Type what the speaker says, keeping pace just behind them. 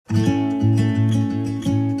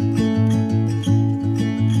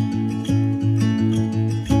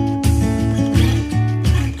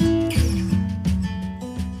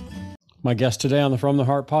My guest today on the From the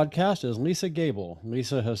Heart podcast is Lisa Gable.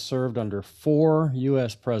 Lisa has served under 4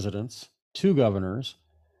 U.S. presidents, 2 governors.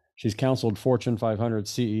 She's counseled Fortune 500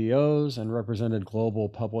 CEOs and represented global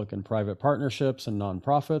public and private partnerships and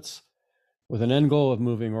nonprofits with an end goal of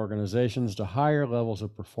moving organizations to higher levels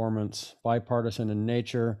of performance. Bipartisan in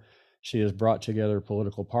nature, she has brought together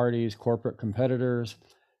political parties, corporate competitors,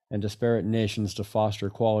 and disparate nations to foster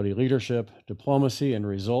quality leadership, diplomacy, and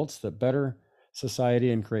results that better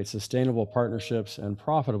society and create sustainable partnerships and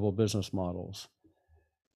profitable business models.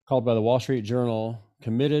 Called by the Wall Street Journal,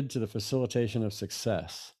 committed to the facilitation of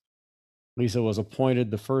success. Lisa was appointed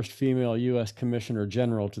the first female U.S. Commissioner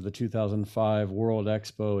General to the 2005 World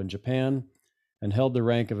Expo in Japan and held the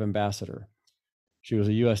rank of ambassador. She was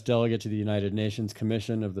a U.S. delegate to the United Nations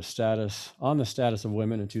Commission on the Status of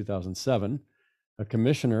Women in 2007, a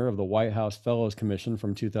commissioner of the White House Fellows Commission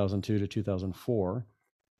from 2002 to 2004,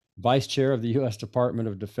 Vice Chair of the U.S. Department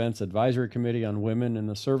of Defense Advisory Committee on Women in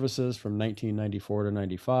the Services from 1994 to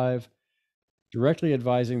 95, directly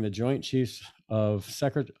advising the Joint Chiefs and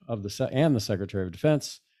the Secretary of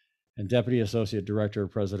Defense, and Deputy Associate Director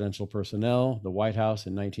of Presidential Personnel, the White House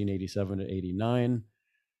in 1987 to 89.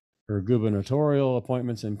 Her gubernatorial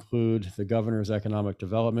appointments include the Governor's Economic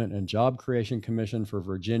Development and Job Creation Commission for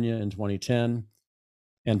Virginia in 2010,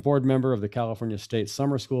 and board member of the California State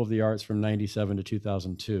Summer School of the Arts from 97 to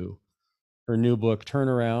 2002. Her new book,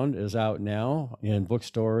 Turnaround, is out now in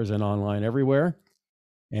bookstores and online everywhere.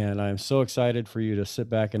 And I'm so excited for you to sit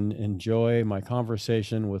back and enjoy my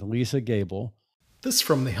conversation with Lisa Gable. This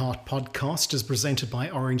From the Heart podcast is presented by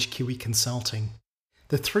Orange Kiwi Consulting.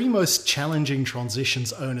 The 3 most challenging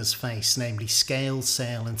transitions owners face, namely scale,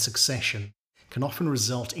 sale, and succession, can often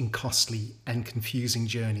result in costly and confusing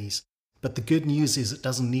journeys. But the good news is it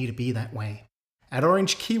doesn't need to be that way. At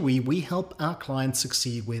Orange Kiwi, we help our clients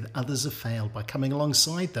succeed where others have failed by coming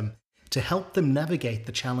alongside them to help them navigate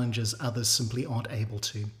the challenges others simply aren't able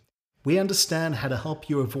to. We understand how to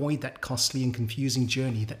help you avoid that costly and confusing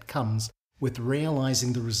journey that comes with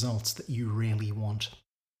realizing the results that you really want.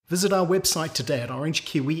 Visit our website today at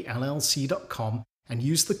orangekiwillc.com and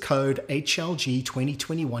use the code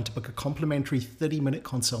HLG2021 to book a complimentary 30-minute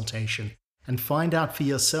consultation and find out for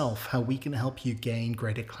yourself how we can help you gain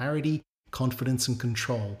greater clarity, confidence, and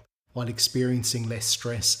control while experiencing less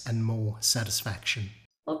stress and more satisfaction.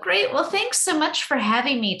 Well, great. Well, thanks so much for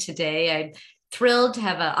having me today. I'm thrilled to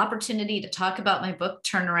have an opportunity to talk about my book,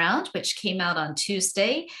 Turnaround, which came out on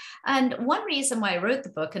Tuesday. And one reason why I wrote the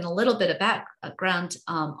book, and a little bit of background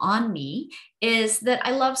on me, is that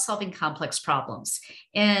I love solving complex problems.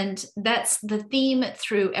 And that's the theme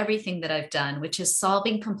through everything that I've done, which is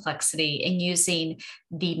solving complexity and using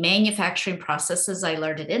the manufacturing processes I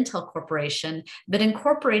learned at Intel Corporation, but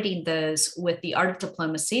incorporating those with the art of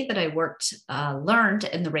diplomacy that I learned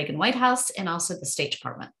in the Reagan White House and also the State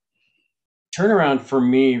Department. Turnaround for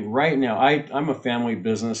me right now, I'm a family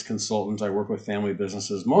business consultant. I work with family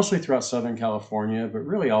businesses mostly throughout Southern California, but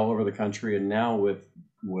really all over the country. And now with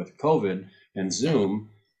COVID and Zoom,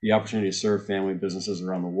 the opportunity to serve family businesses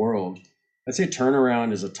around the world. I'd say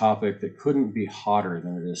turnaround is a topic that couldn't be hotter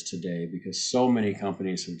than it is today because so many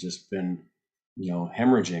companies have just been,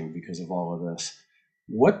 hemorrhaging because of all of this.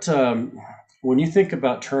 What, when you think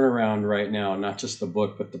about turnaround right now, not just the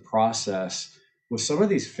book, but the process, with some of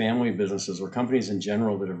these family businesses or companies in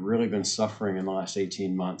general that have really been suffering in the last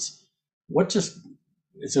 18 months,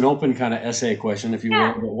 it's an open kind of essay question, if you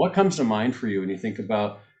will, but what comes to mind for you when you think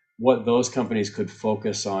about what those companies could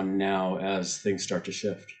focus on now as things start to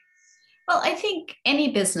shift? Well, I think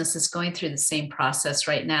any business is going through the same process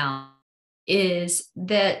right now, is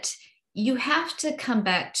that you have to come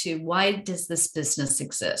back to, why does this business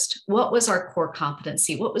exist? What was our core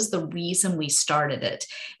competency? What was the reason we started it?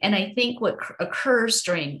 And I think what occurs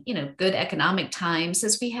during, good economic times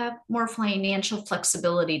is we have more financial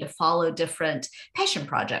flexibility to follow different passion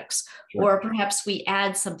projects, Sure. Or perhaps we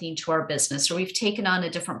add something to our business, or we've taken on a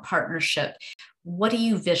different partnership. What do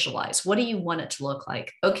you visualize? What do you want it to look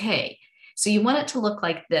like? Okay, so you want it to look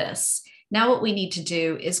like this. Now what we need to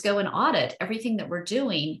do is go and audit everything that we're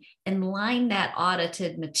doing and line that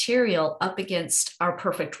audited material up against our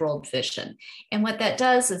perfect world vision. And what that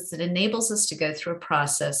does is it enables us to go through a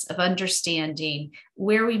process of understanding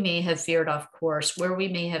where we may have veered off course, where we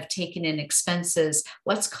may have taken in expenses,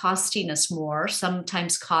 what's costing us more.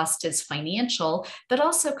 Sometimes cost is financial, but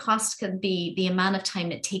also cost can be the amount of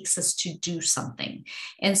time it takes us to do something.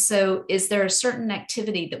 And so is there a certain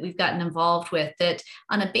activity that we've gotten involved with that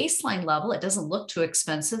on a baseline level, it doesn't look too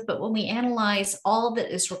expensive, but when we analyze all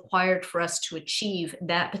that is required for us to achieve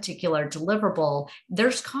that particular deliverable,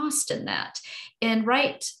 there's cost in that. And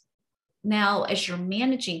right now as you're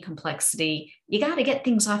managing complexity, you got to get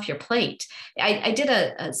things off your plate. I did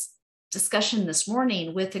a discussion this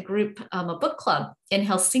morning with a group, a book club in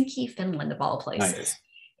Helsinki, Finland, of all places. Nice.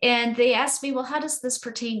 And they asked me, well, how does this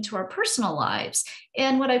pertain to our personal lives?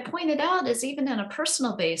 And what I pointed out is even on a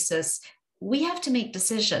personal basis, we have to make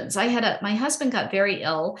decisions. My husband got very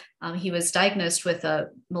ill. He was diagnosed with a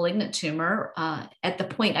malignant tumor. At the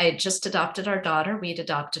point I had just adopted our daughter, we had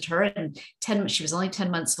adopted her, and she was only 10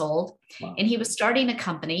 months old. Wow. And he was starting a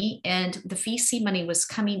company, and the VC money was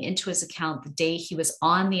coming into his account the day he was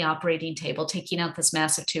on the operating table, taking out this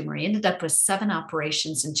massive tumor. He ended up with 7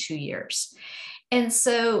 operations in 2 years. And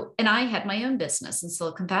I had my own business in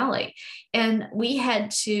Silicon Valley, and we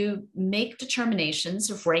had to make determinations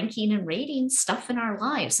of ranking and rating stuff in our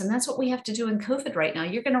lives. And that's what we have to do in COVID right now.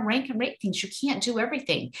 You're going to rank and rate things. You can't do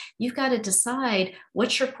everything. You've got to decide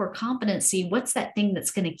what's your core competency. What's that thing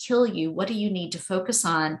that's going to kill you? What do you need to focus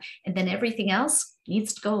on? And then everything else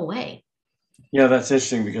needs to go away. Yeah, that's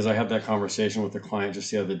interesting because I had that conversation with a client just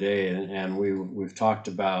the other day, and we've talked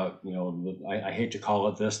about, I hate to call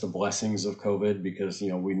it this, the blessings of COVID, because,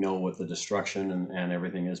 we know what the destruction and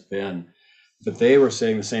everything has been, but they were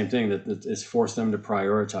saying the same thing, that it's forced them to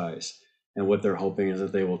prioritize. And what they're hoping is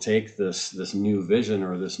that they will take this new vision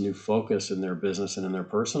or this new focus in their business and in their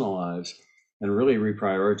personal lives and really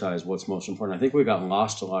reprioritize what's most important. I think we got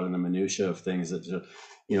lost a lot in the minutia of things that just,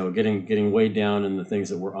 getting way down in the things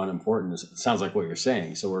that were unimportant. It sounds like what you're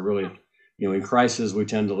saying. So we're really, in crisis, we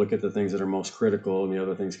tend to look at the things that are most critical, and the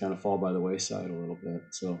other things kind of fall by the wayside a little bit.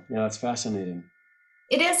 So yeah, that's fascinating.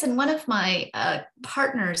 It is. And one of my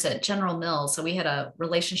partners at General Mills, so we had a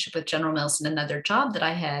relationship with General Mills in another job that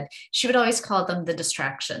I had, she would always call them the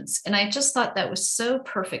distractions. And I just thought that was so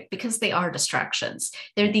perfect because they are distractions.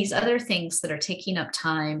 They're these other things that are taking up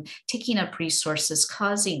time, taking up resources,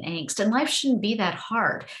 causing angst. And life shouldn't be that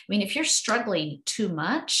hard. I mean, if you're struggling too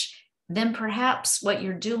much, then perhaps what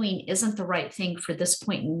you're doing isn't the right thing for this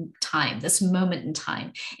point in time, this moment in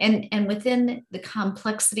time. And within the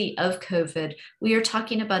complexity of COVID, we are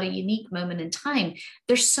talking about a unique moment in time.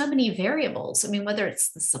 There's so many variables. I mean, whether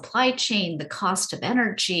it's the supply chain, the cost of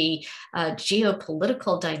energy,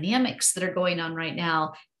 geopolitical dynamics that are going on right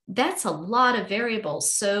now, that's a lot of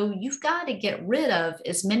variables. So you've got to get rid of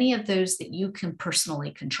as many of those that you can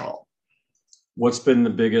personally control. What's been the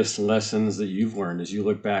biggest lessons that you've learned as you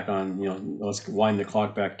look back on, let's wind the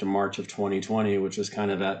clock back to March of 2020, which is kind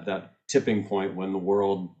of that tipping point when the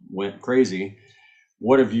world went crazy.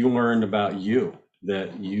 What have you learned about you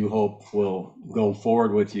that you hope will go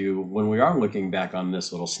forward with you when we are looking back on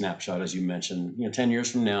this little snapshot, as you mentioned, 10 years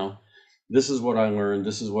from now, this is what I learned.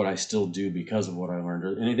 This is what I still do because of what I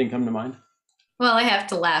learned. Anything come to mind? Well, I have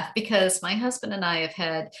to laugh because my husband and I have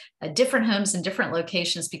had different homes in different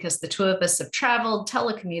locations because the two of us have traveled,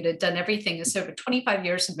 telecommuted, done everything. So over 25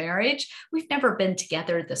 years of marriage, we've never been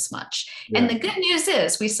together this much. Yeah. And the good news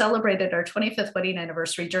is we celebrated our 25th wedding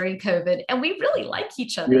anniversary during COVID, and we really like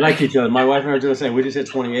each other. We like each other. My wife and I are doing the same. We just hit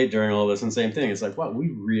 28 during all this, and same thing. It's like, wow, we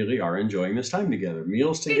really are enjoying this time together.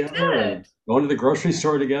 Meals together, and going to the grocery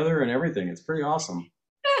store together and everything. It's pretty awesome.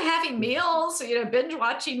 Having meals, binge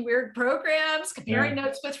watching weird programs, comparing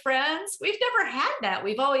notes with friends. We've never had that.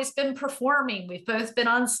 We've always been performing. We've both been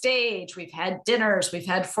on stage. We've had dinners. We've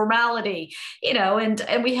had formality,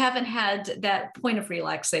 and we haven't had that point of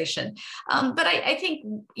relaxation. But I think,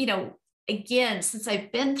 again, since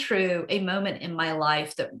I've been through a moment in my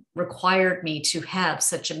life that required me to have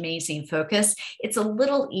such amazing focus, it's a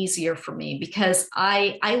little easier for me because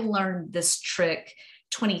I learned this trick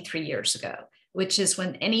 23 years ago, which is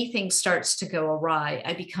when anything starts to go awry,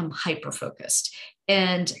 I become hyper-focused.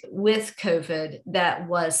 And with COVID, that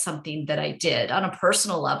was something that I did. On a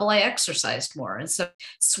personal level, I exercised more. And so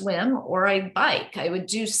swim or I bike, I would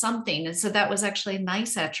do something. And so that was actually a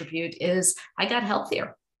nice attribute is I got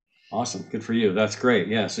healthier. Awesome. Good for you. That's great.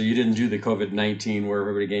 Yeah. So you didn't do the COVID-19 where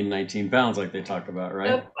everybody gained 19 pounds like they talk about,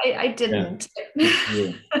 right? Nope, I didn't.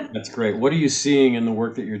 Yeah. That's great. What are you seeing in the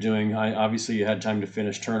work that you're doing? Obviously, you had time to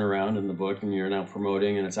finish Turnaround in the book and you're now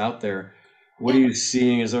promoting and it's out there. What are you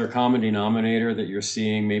seeing? Is there a common denominator that you're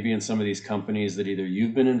seeing maybe in some of these companies that either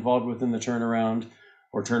you've been involved with in the turnaround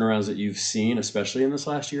or turnarounds that you've seen, especially in this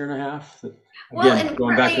last year and a half? Again,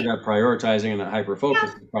 going back to that prioritizing and that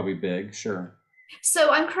hyper-focus is probably big. Sure.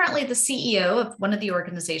 So I'm currently the CEO of one of the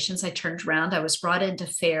organizations I turned around. I was brought into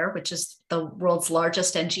FAIR, which is the world's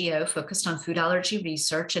largest NGO focused on food allergy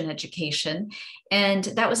research and education. And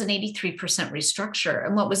that was an 83% restructure.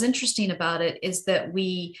 And what was interesting about it is that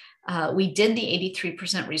we We did the 83%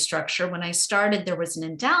 restructure. When I started, there was an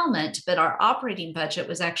endowment, but our operating budget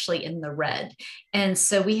was actually in the red. And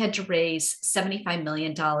so we had to raise $75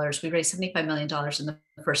 million. We raised $75 million in the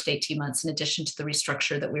first 18 months, in addition to the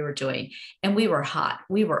restructure that we were doing. And we were hot.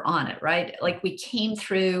 We were on it, right? Like we came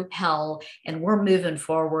through hell and we're moving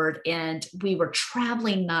forward. And we were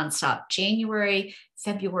traveling nonstop. January,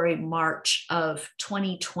 February, March of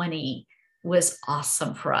 2020 was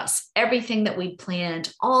awesome for us. Everything that we'd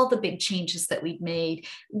planned, all the big changes that we'd made,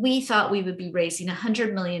 we thought we would be raising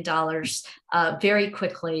 $100 million very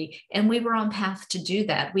quickly. And we were on path to do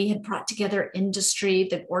that. We had brought together industry.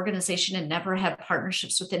 The organization had never had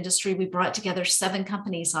partnerships with industry. We brought together 7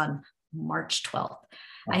 companies on March 12th.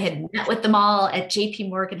 I had met with them all at JP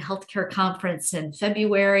Morgan Healthcare Conference in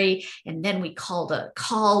February, and then we called a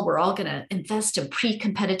call. We're all going to invest in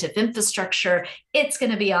pre-competitive infrastructure. It's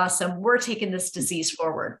going to be awesome. We're taking this disease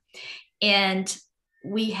forward. And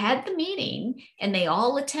we had the meeting and they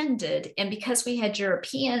all attended. And because we had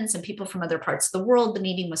Europeans and people from other parts of the world, the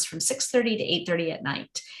meeting was from 6:30 to 8:30 at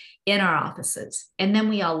night in our offices. And then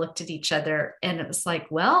we all looked at each other and it was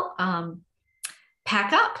like, well,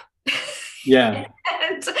 pack up. Yeah.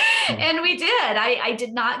 and we did. I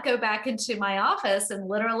did not go back into my office, and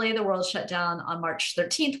literally the world shut down on March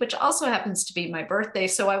 13th, which also happens to be my birthday.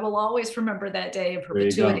 So I will always remember that day in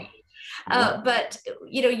perpetuity. But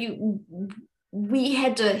we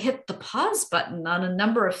had to hit the pause button on a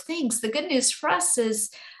number of things. The good news for us is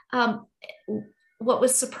what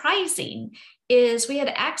was surprising is we had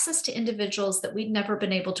access to individuals that we'd never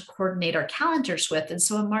been able to coordinate our calendars with. And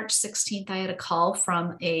so on March 16th, I had a call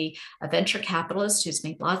from a venture capitalist who's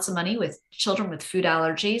made lots of money with children with food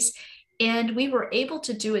allergies. And we were able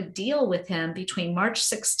to do a deal with him between March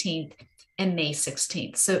 16th and May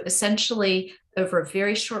 16th. So essentially, over a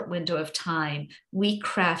very short window of time, we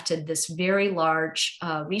crafted this very large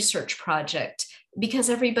research project because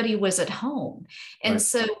everybody was at home. And Right.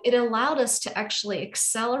 so it allowed us to actually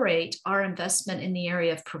accelerate our investment in the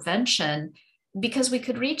area of prevention because we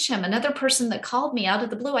could reach him. Another person that called me out of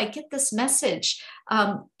the blue, I get this message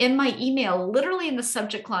in my email, literally in the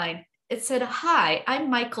subject line. It said, "Hi, I'm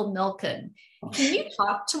Michael Milken. Can you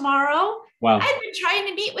talk tomorrow?" Wow. I've been trying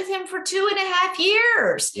to meet with him for 2.5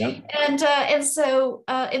 years. Yep. And so,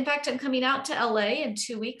 in fact, I'm coming out to LA in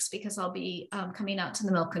 2 weeks because I'll be coming out to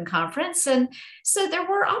the Milken Conference. And so there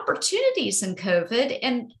were opportunities in COVID,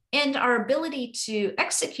 and our ability to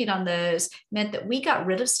execute on those meant that we got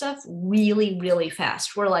rid of stuff really, really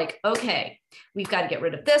fast. We're like, okay, we've got to get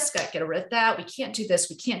rid of this, got to get rid of that. We can't do this.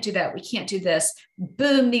 We can't do that. We can't do this.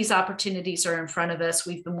 Boom, these opportunities are in front of us.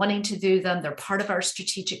 We've been wanting to do them. They're part of our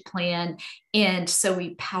strategic plan. And so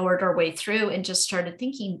we powered our way through and just started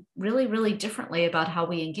thinking really, really differently about how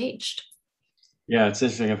we engaged. Yeah, it's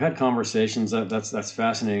interesting. I've had conversations that's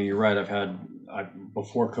fascinating. You're right.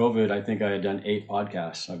 Before COVID, I think I had done 8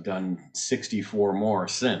 podcasts. I've done 64 more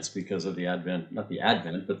since because of the advent, not the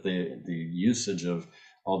advent, but the usage of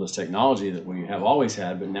all this technology that we have always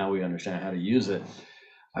had, but now we understand how to use it.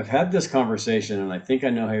 I've had this conversation and I think I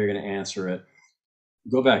know how you're going to answer it.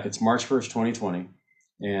 Go back. It's March 1st, 2020.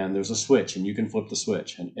 And there's a switch and you can flip the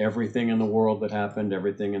switch, and everything in the world that happened,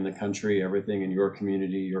 everything in the country, everything in your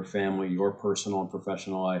community, your family, your personal and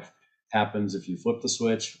professional life happens if you flip the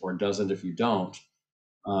switch, or doesn't if you don't.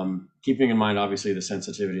 Keeping in mind, obviously, the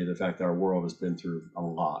sensitivity of the fact that our world has been through a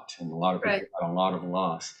lot and a lot of people Right. had a lot of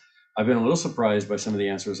loss. I've been a little surprised by some of the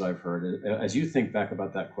answers I've heard. As you think back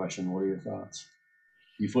about that question, what are your thoughts?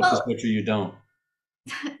 You flip the Well, switch or you don't?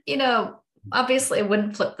 Obviously I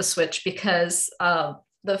wouldn't flip the switch because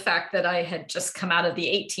the fact that I had just come out of the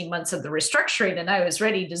 18 months of the restructuring and I was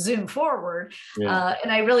ready to zoom forward. Yeah.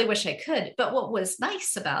 And I really wish I could. But what was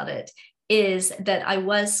nice about it is that I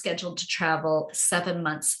was scheduled to travel 7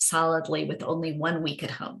 months solidly with only 1 week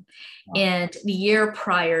at home. Wow. And the year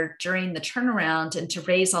prior, during the turnaround and to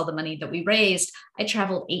raise all the money that we raised, I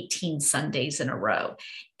traveled 18 Sundays in a row.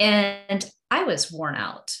 And I was worn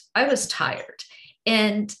out. I was tired.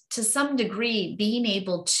 And to some degree, being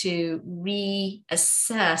able to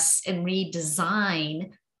reassess and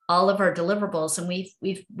redesign all of our deliverables, and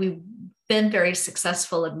we've been very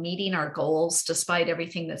successful at meeting our goals despite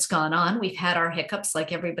everything that's gone on. We've had our hiccups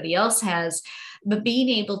like everybody else has, but being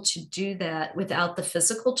able to do that without the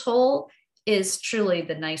physical toll is truly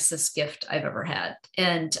the nicest gift I've ever had.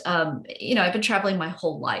 And I've been traveling my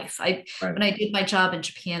whole life. Right. When I did my job in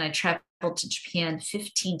Japan, I traveled to Japan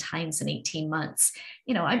 15 times in 18 months.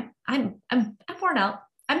 I'm worn out.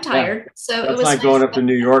 I'm tired. So it That's was like nice. going up to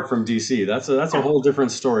New York from DC. That's a whole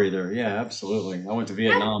different story there. Yeah, absolutely. I went to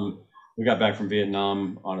Vietnam. We got back from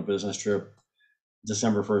Vietnam on a business trip.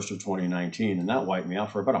 December 1st of 2019, and that wiped me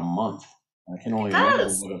out for about a month. I can It only imagine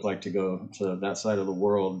does. what it's like to go to that side of the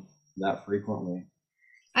world that frequently.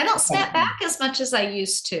 I don't snap back as much as I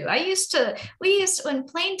used to. When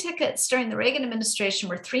plane tickets during the Reagan administration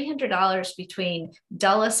were $300 between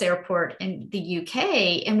Dulles Airport and the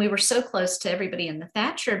UK, and we were so close to everybody in the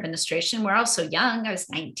Thatcher administration. We're all so young. I was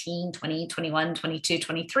 19, 20, 21, 22,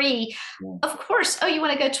 23. Yeah. Of course, oh, you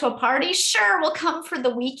want to go to a party? Sure, we'll come for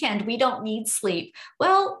the weekend. We don't need sleep.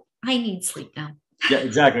 Well, I need sleep now. Yeah,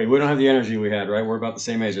 exactly. We don't have the energy we had, right? We're about the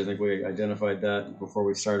same age. I think we identified that before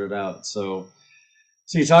we started out. So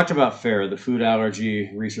you talked about FAIR, the food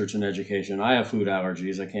allergy research and education. I have food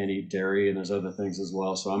allergies. I can't eat dairy, and there's other things as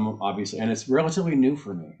well. So I'm obviously, and it's relatively new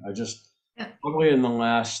for me. I just Yeah. probably in the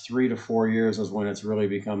last 3 to 4 years is when it's really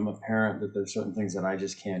become apparent that there's certain things that I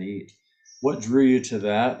just can't eat. What drew you to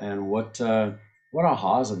that, and what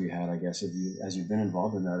ahas have you had? I guess as you've been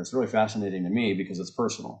involved in that, it's really fascinating to me because it's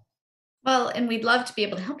personal. Well, and we'd love to be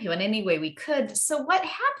able to help you in any way we could. So, what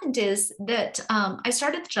happened is that I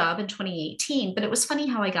started the job in 2018, but it was funny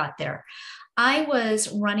how I got there. I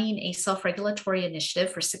was running a self regulatory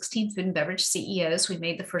initiative for 16 food and beverage CEOs. We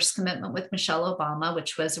made the first commitment with Michelle Obama,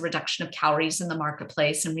 which was a reduction of calories in the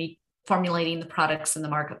marketplace and reformulating the products in the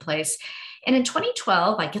marketplace. And in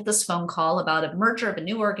 2012, I get this phone call about a merger of a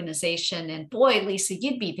new organization. And boy, Lisa,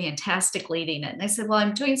 you'd be fantastic leading it. And I said, well,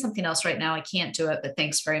 I'm doing something else right now. I can't do it, but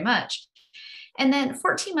thanks very much. And then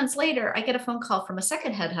 14 months later, I get a phone call from a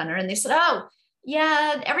second headhunter, and they said, oh,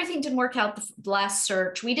 yeah, everything didn't work out the last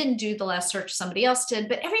search. We didn't do the last search, somebody else did,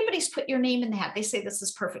 but everybody's put your name in the hat. They say this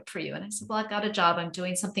is perfect for you. And I said, well, I've got a job. I'm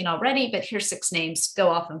doing something already, but here's 6 names. Go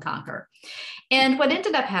off and conquer. And what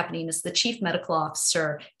ended up happening is the chief medical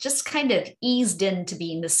officer just kind of eased into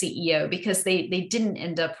being the CEO because they didn't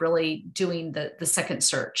end up really doing the second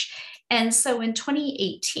search. And so in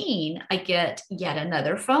 2018, I get yet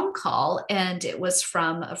another phone call, and it was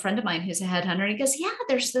from a friend of mine who's a headhunter. And he goes, yeah,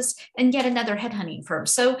 there's this, and yet another headhunting firm.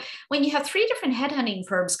 So when you have 3 different headhunting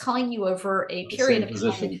firms calling you over a The period same of time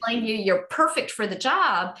position. and telling you you're perfect for the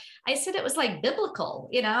job, I said it was like biblical,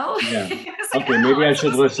 you know? Yeah. It's like, Okay, oh, maybe I I'm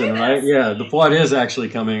should supposed to do listen, right? this. Yeah, the flood is actually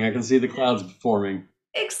coming. I can see the clouds forming.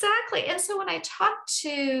 Exactly. And so when I talked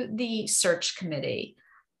to the search committee,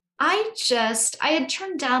 I had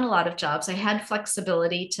turned down a lot of jobs. I had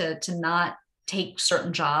flexibility to not take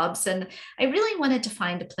certain jobs, and I really wanted to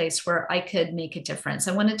find a place where I could make a difference.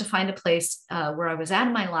 I wanted to find a place where I was at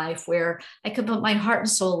in my life where I could put my heart and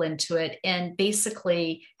soul into it and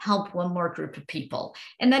basically help one more group of people.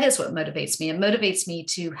 And that is what motivates me. It motivates me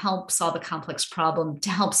to help solve a complex problem, to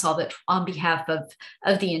help solve it on behalf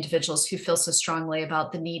of the individuals who feel so strongly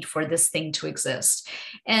about the need for this thing to exist.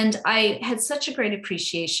 And I had such a great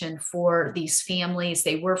appreciation for these families.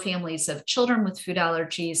 They were families of children with food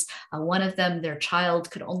allergies. One of them, their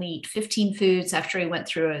child could only eat 15 foods. After he went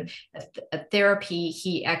through a therapy,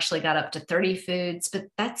 he actually got up to 30 foods, but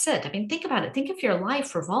that's it. I mean, think about it. Think if your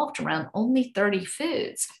life revolved around only 30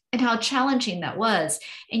 foods and how challenging that was.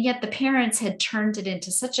 And yet the parents had turned it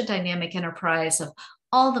into such a dynamic enterprise of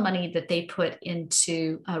all the money that they put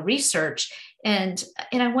into research, and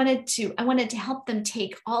I wanted to help them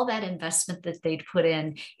take all that investment that they'd put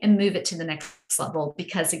in and move it to the next level,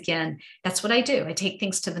 because again, that's what I do. I take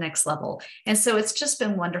things to the next level. And so it's just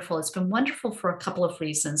been wonderful. It's been wonderful for a couple of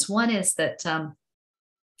reasons. One is that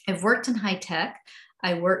I've worked in high tech.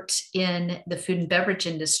 I worked in the food and beverage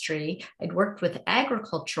industry. I'd worked with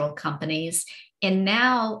agricultural companies. And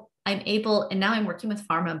now I'm working with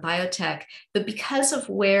pharma and biotech. But because of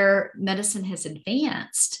where medicine has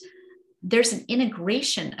advanced, there's an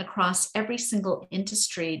integration across every single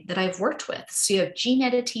industry that I've worked with. So you have gene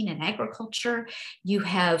editing in agriculture, you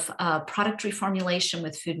have product reformulation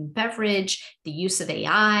with food and beverage, the use of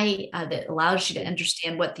AI that allows you to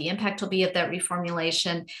understand what the impact will be of that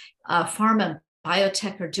reformulation. Pharma and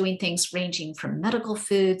biotech are doing things ranging from medical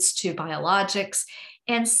foods to biologics.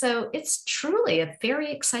 And so it's truly a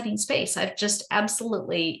very exciting space. I've just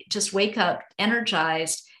absolutely just wake up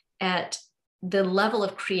energized at the level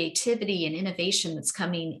of creativity and innovation that's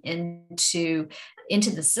coming into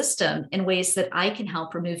the system in ways that I can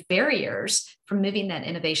help remove barriers from moving that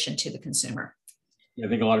innovation to the consumer. Yeah, I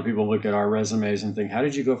think a lot of people look at our resumes and think, how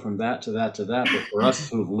did you go from that to that to that? But for us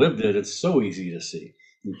who've lived it, it's so easy to see.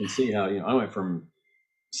 You can see how, I went from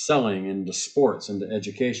selling into sports into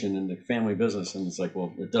education into family business, and it's like,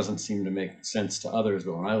 well, it doesn't seem to make sense to others,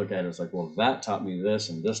 but when I look at it, it's like, well, that taught me this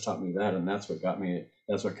and this taught me that, and that's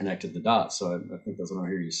what connected the dots. So I think that's what I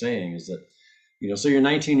hear you saying is that, so you're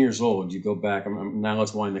 19 years old, you go back, now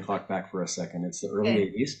let's wind the clock back for a second. It's the early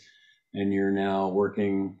Okay. 80s, and you're now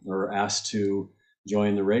working or asked to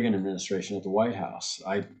join the Reagan administration at the White House.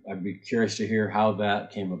 I'd be curious to hear how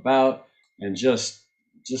that came about, and just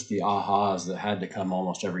the ahas that had to come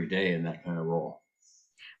almost every day in that kind of role.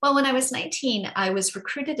 Well, when I was 19, I was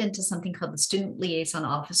recruited into something called the Student Liaison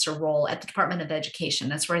Officer role at the Department of Education.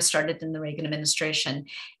 That's where I started in the Reagan administration.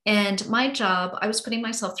 And my job, I was putting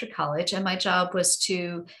myself through college, and my job was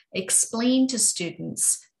to explain to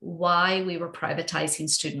students why we were privatizing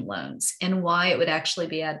student loans and why it would actually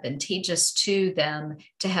be advantageous to them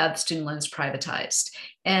to have student loans privatized.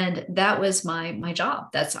 And that was my job.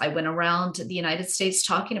 I went around the United States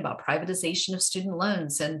talking about privatization of student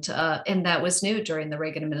loans, and that was new during the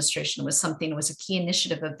Reagan administration. It was a key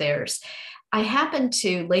initiative of theirs. I happened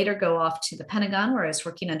to later go off to the Pentagon, where I was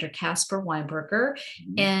working under Caspar Weinberger,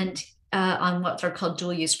 and on what are called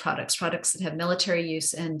dual use products that have military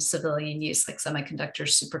use and civilian use, like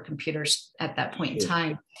semiconductors, supercomputers at that point in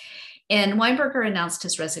time. And Weinberger announced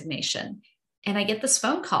his resignation. And I get this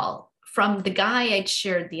phone call from the guy I'd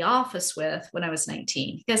shared the office with when I was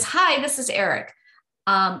 19. He goes, "Hi, this is Eric.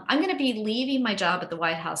 I'm going to be leaving my job at the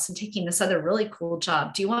White House and taking this other really cool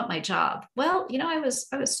job. Do you want my job?" Well, I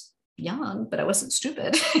was young, but I wasn't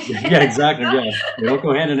stupid. Yeah, exactly. Yeah, they don't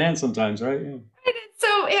go hand in hand sometimes, right? Yeah.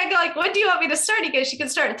 So I go like, "When do you want me to start?" He goes, "You can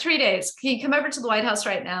start in 3 days. Can you come over to the White House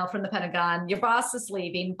right now from the Pentagon? Your boss is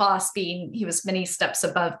leaving." Boss being, he was many steps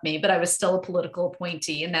above me, but I was still a political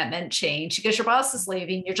appointee, and that meant change. He goes, "Your boss is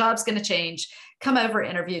leaving. Your job's going to change. Come over,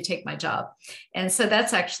 interview, take my job." And so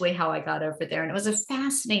that's actually how I got over there. And it was a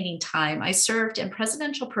fascinating time. I served in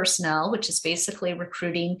presidential personnel, which is basically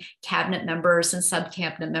recruiting cabinet members and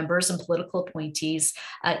sub-cabinet members and political appointees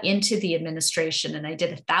into the administration. And I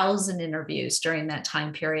did 1,000 interviews during that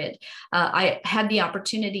time period. I had the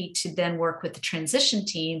opportunity to then work with the transition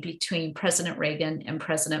team between President Reagan and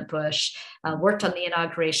President Bush, worked on the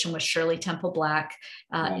inauguration with Shirley Temple Black,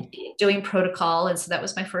 doing protocol. And so that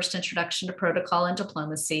was my first introduction to protocol and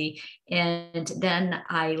diplomacy. And then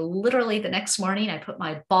I literally, the next morning, I put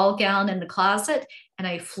my ball gown in the closet and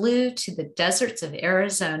I flew to the deserts of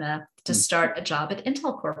Arizona to start a job at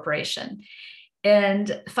Intel Corporation.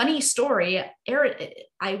 And funny story,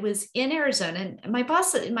 I was in Arizona, and my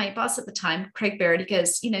boss at the time, Craig Barrett, he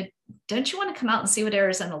goes, "Don't you want to come out and see what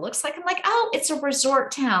Arizona looks like?" I'm like, "Oh, it's a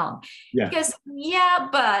resort town." Yeah. He goes, "Yeah,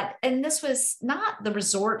 but," and this was not the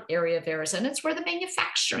resort area of Arizona, it's where the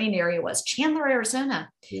manufacturing area was, Chandler, Arizona.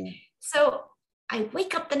 Yeah. So I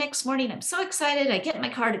wake up the next morning. I'm so excited. I get in my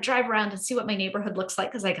car to drive around and see what my neighborhood looks like,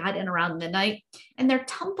 because I got in around midnight, and there are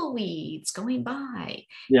tumbleweeds going by.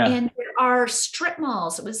 Yeah. And there are strip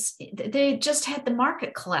malls. They just had the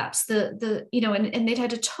market collapse, and they'd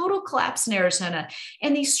had a total collapse in Arizona.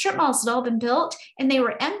 And these strip malls had all been built and they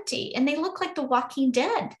were empty and they looked like The Walking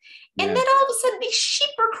Dead. And then all of a sudden these sheep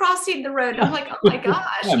are crossing the road. And I'm like, "Oh my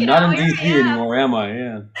gosh." I'm not in DC anymore, am I?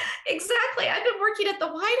 Yeah. Exactly. I've been working at the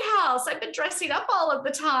White House. I've been dressing up all of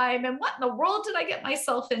the time. And what in the world did I get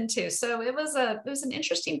myself into? So it was an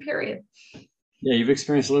interesting period. Yeah, you've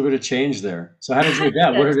experienced a little bit of change there. So how did you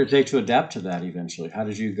adapt? What did it take to adapt to that eventually? How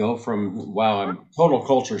did you go from, wow, I'm total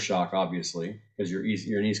culture shock, obviously, because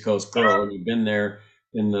you're an East Coast girl and you've been there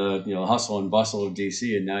in the hustle and bustle of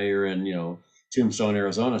DC, and now you're in Tombstone,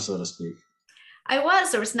 Arizona, so to speak.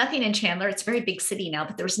 There was nothing in Chandler. It's a very big city now,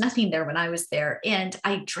 but there was nothing there when I was there. And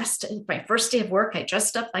my first day of work, I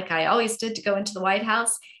dressed up like I always did to go into the White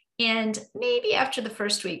House. And maybe after the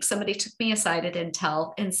first week, somebody took me aside at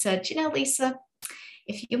Intel and said, "Lisa,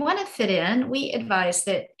 if you want to fit in, we advise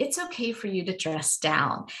that it's okay for you to dress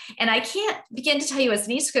down." And I can't begin to tell you, as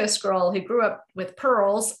an East Coast girl who grew up with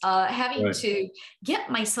pearls, having to get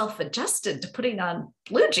myself adjusted to putting on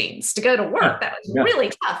blue jeans to go to work. That was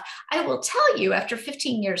really tough. I will tell you, after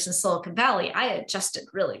 15 years in Silicon Valley, I adjusted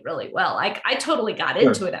really, really well. I totally got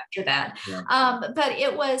into it after that. But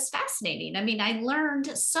it was fascinating. I mean, I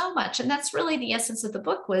learned so much. And that's really the essence of the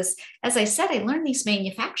book was, as I said, I learned these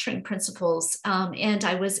manufacturing principles. And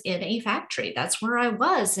I was in a factory. That's where I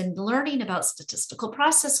was, and learning about statistical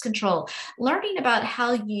process control, learning about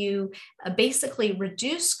how you basically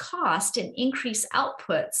reduce cost and increase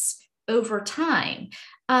outputs over time,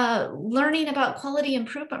 learning about quality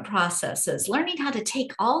improvement processes, learning how to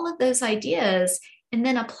take all of those ideas and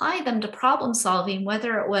then apply them to problem solving,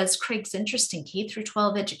 whether it was Craig's interest in K through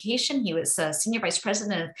 12 education. He was senior vice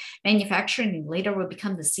president of manufacturing and later would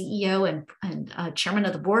become the CEO and chairman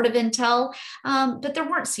of the board of Intel. But there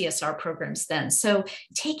weren't CSR programs then. So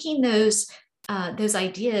taking those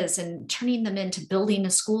ideas and turning them into building a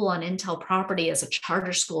school on Intel property as a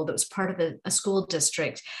charter school that was part of a school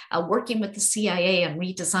district, working with the CIA on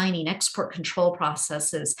redesigning export control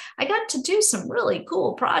processes. I got to do some really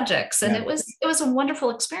cool projects, and it was a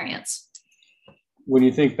wonderful experience. When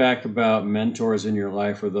you think back about mentors in your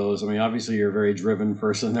life or those, I mean, obviously you're a very driven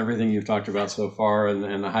person, everything you've talked about so far,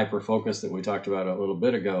 and the hyper focus that we talked about a little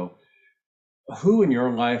bit ago. Who in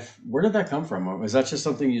your life, where did that come from? Was that just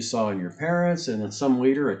something you saw in your parents and then some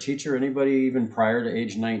leader, a teacher, anybody even prior to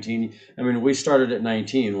age 19? I mean, we started at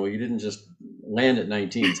 19. Well, you didn't just land at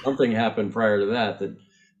 19. Something happened prior to that that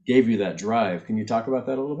gave you that drive. Can you talk about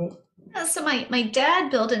that a little bit? So my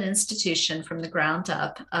dad built an institution from the ground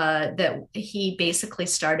up that he basically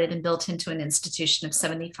started and built into an institution of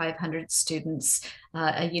 7,500 students,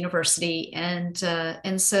 a university, and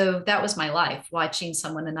so that was my life, watching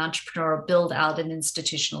someone, an entrepreneur, build out an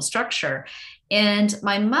institutional structure. And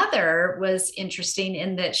my mother was interesting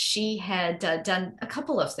in that she had done a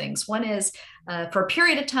couple of things. One is for a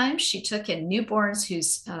period of time, she took in newborns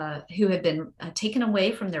who had been taken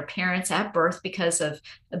away from their parents at birth because of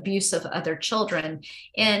abuse of other children.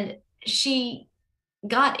 And she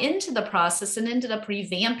got into the process and ended up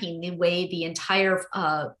revamping the way the entire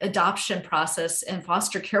adoption process and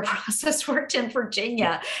foster care process worked in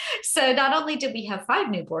Virginia. So not only did we have 5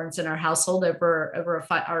 newborns in our household over a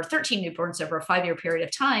five, or 13 newborns over a 5-year period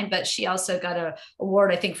of time, but she also got an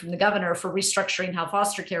award, I think, from the governor for restructuring how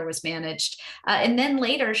foster care was managed. And then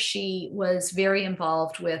later, she was very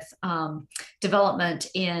involved with development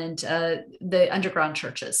and the underground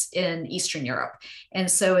churches in Eastern Europe. And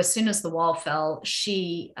so as soon as the wall fell, she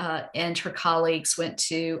and her colleagues went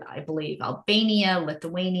to, I believe, Albania,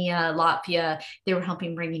 Lithuania, Latvia. They were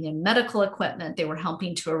helping bringing in medical equipment. They were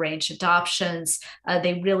helping to arrange adoptions.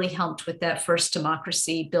 They really helped with that first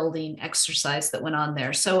democracy building exercise that went on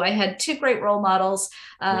there. So I had 2 great role models.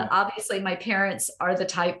 Obviously, my parents are the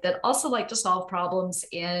type that also like to solve problems,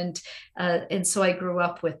 and so I grew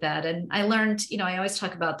up with that. And I learned, I always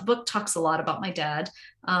talk about, the book talks a lot about my dad.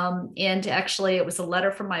 And actually, it was a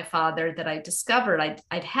letter from my father that I discovered.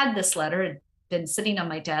 I'd had this letter, had been sitting on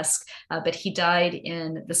my desk, but he died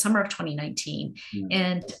in the summer of 2019.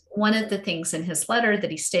 And one of the things in his letter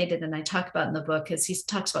that he stated, and I talk about in the book, is he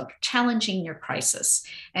talks about challenging your crisis.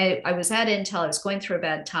 I was at Intel, I was going through a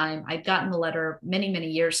bad time. I'd gotten the letter many,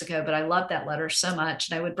 many years ago, but I loved that letter so much.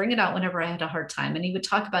 And I would bring it out whenever I had a hard time. And he would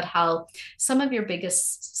talk about how some of your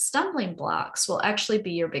biggest stumbling blocks will actually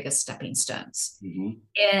be your biggest stepping stones.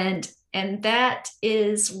 And that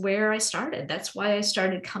is where I started. That's why I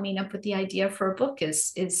started coming up with the idea for a book,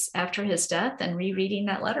 is after his death and rereading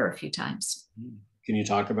that letter a few times. Can you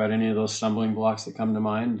talk about any of those stumbling blocks that come to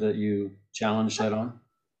mind that you challenged head on?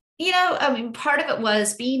 I mean, part of it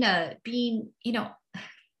was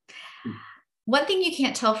one thing you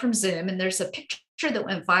can't tell from Zoom, and there's a picture that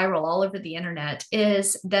went viral all over the internet,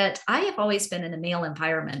 is that I have always been in a male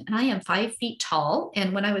environment, and I am 5 feet tall.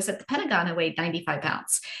 And when I was at the Pentagon, I weighed 95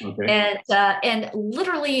 pounds. Okay. And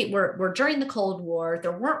literally, we're during the Cold War.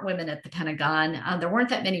 There weren't women at the Pentagon. There weren't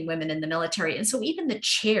that many women in the military, and so even the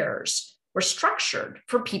chairs were structured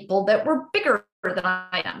for people that were bigger than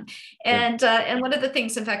I am. And one of the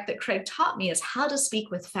things, in fact, that Craig taught me is how to speak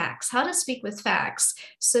with facts,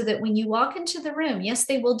 so that when you walk into the room, yes,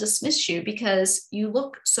 they will dismiss you because you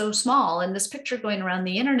look so small. And this picture going around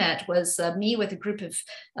the internet was me with a group of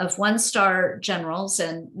 1-star generals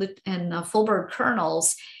and full-bird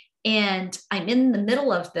colonels. And I'm in the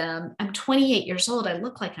middle of them. I'm 28 years old. I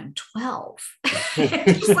look like I'm 12.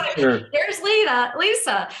 Just like, sure. There's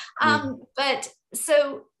Lisa. But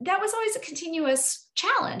so that was always a continuous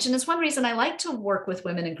challenge. And it's one reason I like to work with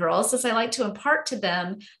women and girls, is I like to impart to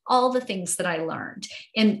them all the things that I learned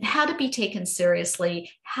and how to be taken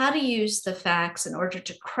seriously, how to use the facts in order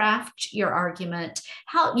to craft your argument.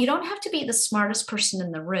 How you don't have to be the smartest person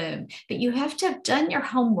in the room, but you have to have done your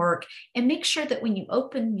homework and make sure that when you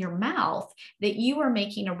open your mouth, that you are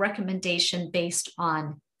making a recommendation based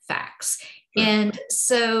on facts. Sure. And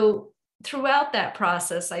so throughout that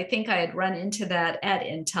process, I think I had run into that at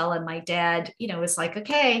Intel, and my dad, was like,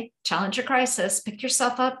 okay, challenge your crisis, pick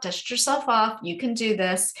yourself up, dust yourself off, you can do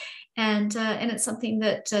this. And it's something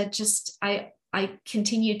that I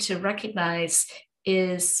continue to recognize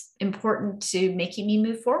is important to making me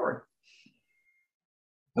move forward.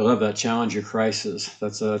 I love that, challenge your crisis.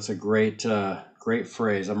 That's a great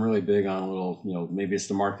phrase. I'm really big on a little, maybe it's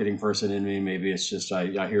the marketing person in me. Maybe it's just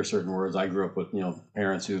I hear certain words. I grew up with,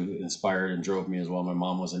 parents who inspired and drove me as well. My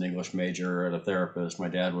mom was an English major and a therapist. My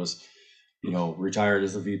dad was, retired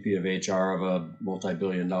as the VP of HR of a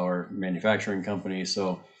multi-billion-dollar manufacturing company.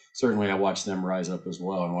 So certainly I watched them rise up as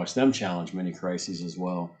well and watched them challenge many crises as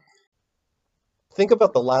well. Think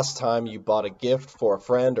about the last time you bought a gift for a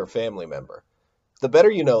friend or family member. The better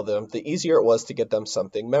you know them, the easier it was to get them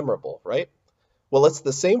something memorable, right? Well, it's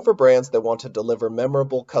the same for brands that want to deliver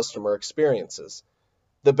memorable customer experiences.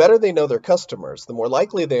 The better they know their customers, the more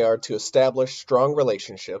likely they are to establish strong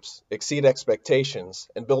relationships, exceed expectations,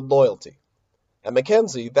 and build loyalty. At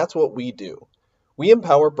McKinsey, that's what we do. We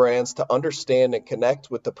empower brands to understand and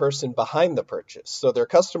connect with the person behind the purchase so their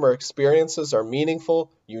customer experiences are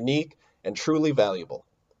meaningful, unique, and truly valuable.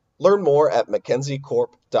 Learn more at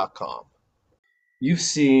mckenziecorp.com. You've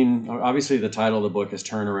seen, obviously the title of the book is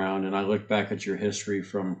Turnaround, and I look back at your history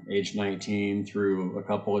from age 19 through a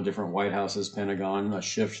couple of different White Houses, Pentagon, a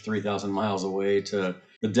shift 3,000 miles away to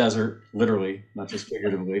the desert, literally, not just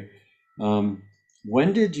figuratively.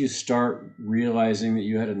 When did you start realizing that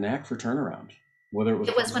you had a knack for turnaround? Whether it was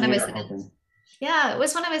It was when I was it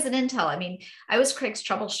was when I was at Intel. I mean, I was Craig's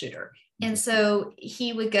troubleshooter. And so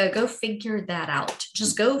he would go figure that out.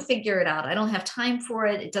 Just go figure it out. I don't have time for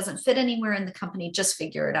it. It doesn't fit anywhere in the company. Just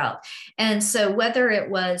figure it out. And so whether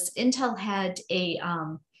it was Intel had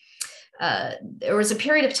there was a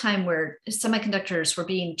period of time where chips were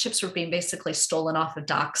being basically stolen off of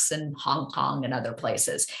docks in Hong Kong and other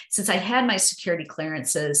places. Since I had my security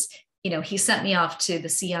clearances, he sent me off to the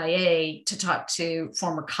CIA to talk to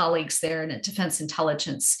former colleagues there in Defense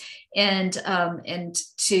Intelligence and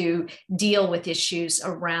to deal with issues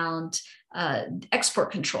around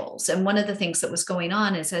export controls. And one of the things that was going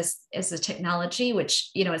on is as the technology, which,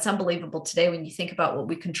 it's unbelievable today when you think about what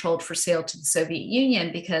we controlled for sale to the Soviet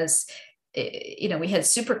Union, because we had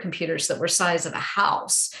supercomputers that were size of a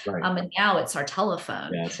house, right. And now it's our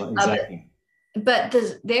telephone. Yeah, exactly. But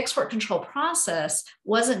the export control process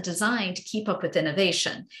wasn't designed to keep up with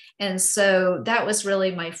innovation. And so that was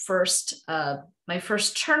really my first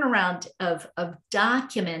turnaround of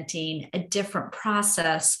documenting a different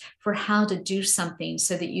process for how to do something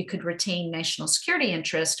so that you could retain national security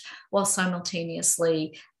interest while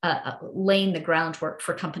simultaneously laying the groundwork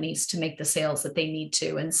for companies to make the sales that they need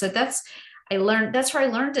to. And so that's where I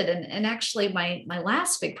learned it. And actually my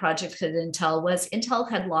last big project at Intel was Intel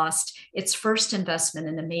had lost its first investment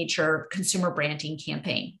in a major consumer branding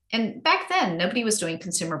campaign. And back then, nobody was doing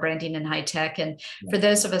consumer branding in high tech. And for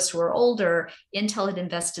those of us who are older, Intel had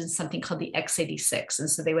invested in something called the x86. And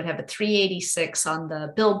so they would have a 386 on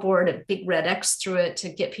the billboard, a big red X through it to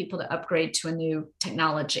get people to upgrade to a new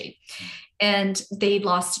technology. And they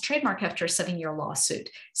lost a trademark after a 7-year lawsuit.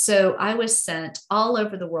 So I was sent all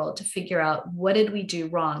over the world to figure out, what did we do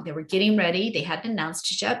wrong? They were getting ready. They hadn't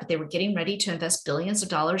announced it yet, but they were getting ready to invest billions of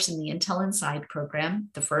dollars in the Intel Inside program,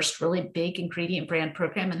 the first really big ingredient brand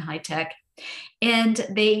program in high tech. And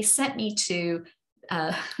they sent me to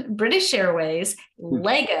British Airways,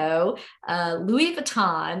 Lego, Louis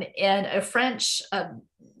Vuitton, and a French a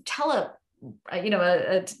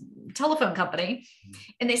telephone company.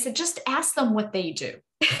 And they said, just ask them what they do.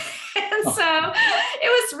 And so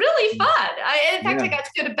it was really fun. In fact, I got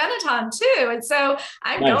to go to Benetton too. And so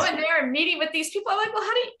I'm going there and meeting with these people. I'm like, well,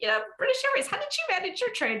 how do you, British Airways, how did you manage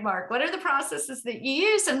your trademark? What are the processes that you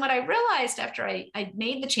use? And what I realized after I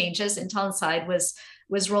made the changes, Intel Inside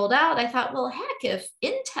was rolled out, I thought, well, heck, if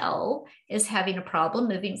Intel is having a problem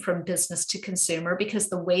moving from business to consumer because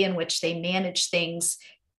the way in which they manage things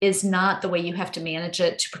is not the way you have to manage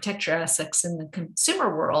it to protect your assets in the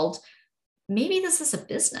consumer world, maybe this is a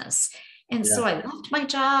business. And so I left my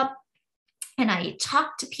job and I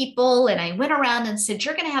talked to people and I went around and said,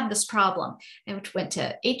 you're going to have this problem. I went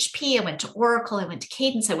to HP, I went to Oracle, I went to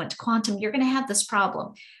Cadence, I went to Quantum. You're going to have this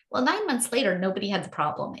problem. Well, 9 months later, nobody had the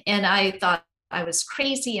problem. And I thought I was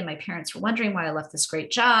crazy. And my parents were wondering why I left this great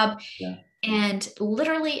job. Yeah. And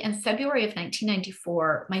literally in February of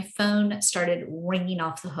 1994, my phone started ringing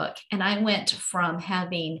off the hook. And I went from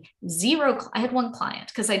having I had one client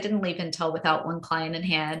because I didn't leave Intel without one client in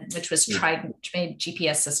hand, which was Trident, which made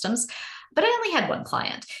GPS systems. But I only had one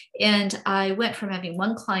client. And I went from having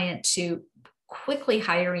one client to quickly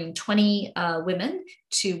hiring 20 women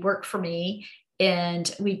to work for me.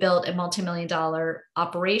 And we built a multi-million-dollar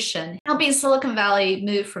operation, helping Silicon Valley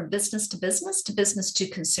move from business to business to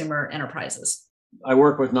consumer enterprises. I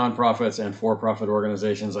work with nonprofits and for-profit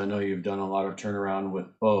organizations. I know you've done a lot of turnaround with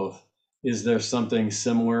both. Is there something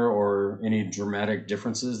similar or any dramatic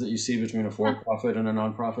differences that you see between a for-profit and a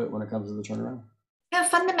nonprofit when it comes to the turnaround? Yeah,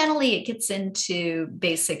 fundamentally, it gets into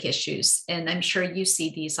basic issues. And I'm sure you see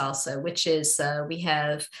these also, which is we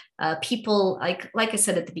have people, like I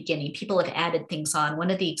said at the beginning, people have added things on. One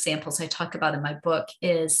of the examples I talk about in my book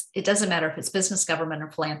is it doesn't matter if it's business, government, or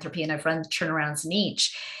philanthropy, and I've run turnarounds in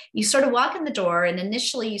each. You sort of walk in the door and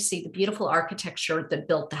initially you see the beautiful architecture that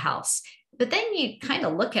built the house. But then you kind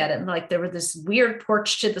of look at it and like there was this weird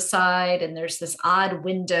porch to the side, and there's this odd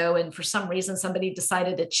window. And for some reason, somebody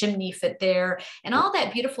decided a chimney fit there. And all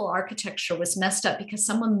that beautiful architecture was messed up because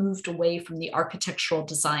someone moved away from the architectural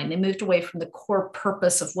design. They moved away from the core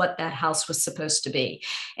purpose of what that house was supposed to be.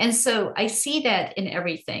 And so I see that in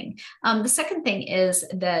everything. The second thing is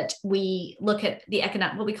that we look at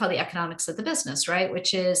what we call the economics of the business, right?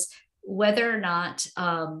 Which is whether or not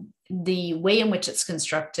the way in which it's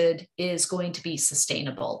constructed is going to be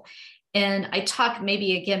sustainable. And I talk,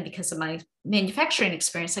 maybe again, because of my manufacturing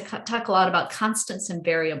experience, I talk a lot about constants and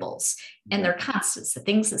variables. And they're constants, the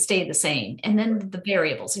things that stay the same, and then the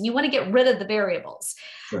variables. And you want to get rid of the variables.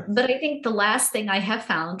 Sure. But I think the last thing I have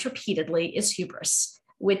found repeatedly is hubris,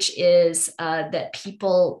 which is that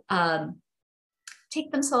people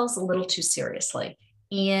take themselves a little too seriously.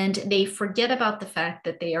 And they forget about the fact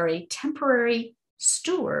that they are a temporary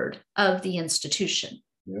steward of the institution.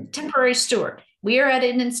 Yeah. Temporary steward. We are at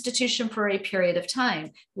an institution for a period of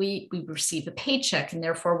time. We receive a paycheck, and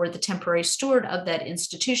therefore we're the temporary steward of that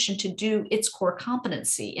institution to do its core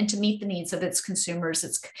competency and to meet the needs of its consumers,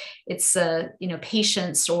 its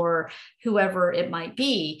patients, or whoever it might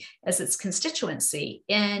be as its constituency.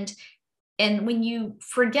 And when you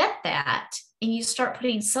forget that and you start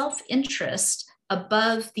putting self-interest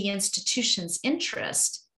above the institution's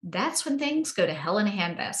interest, that's when things go to hell in a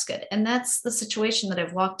handbasket. And that's the situation that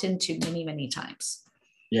I've walked into many, many times.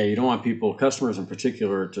 Yeah, you don't want customers in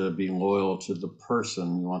particular, to be loyal to the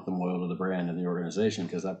person. You want them loyal to the brand and the organization,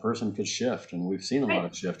 because that person could shift. And we've seen a lot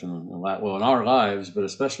of shift in our lives, but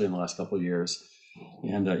especially in the last couple of years.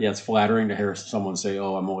 And it's flattering to hear someone say,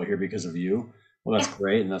 "Oh, I'm only here because of you." Well, that's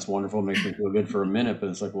great. And that's wonderful. It makes me feel good for a minute, but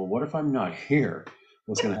it's like, well, what if I'm not here?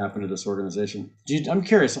 What's going to happen to this organization? I'm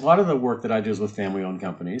curious. A lot of the work that I do is with family-owned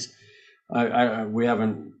companies. I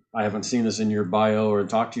haven't seen this in your bio or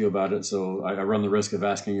talked to you about it, so I run the risk of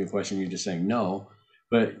asking you a question, you just saying no.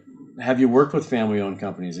 But have you worked with family-owned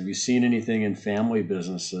companies? Have you seen anything in family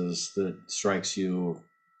businesses that strikes you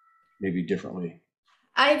maybe differently?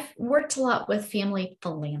 I've worked a lot with family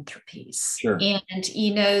philanthropies. Sure. And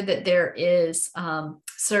you know that there is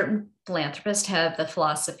certain philanthropists have the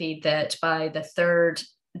philosophy that by the third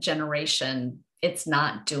generation, it's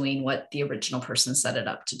not doing what the original person set it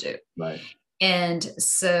up to do. Right. And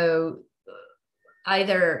so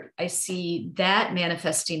either I see that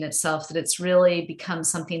manifesting itself, that it's really become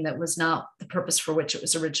something that was not the purpose for which it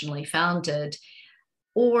was originally founded,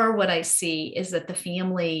 or what I see is that the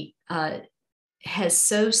family has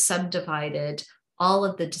so subdivided all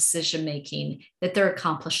of the decision making that they're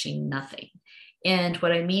accomplishing nothing. And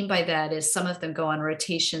what I mean by that is some of them go on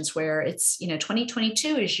rotations where it's,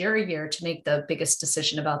 2022 is your year to make the biggest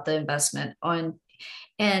decision about the investment on,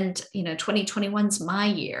 and 2021's my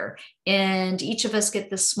year, and each of us get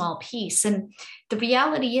this small piece. And the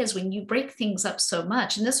reality is, when you break things up so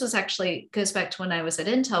much, and this was actually goes back to when I was at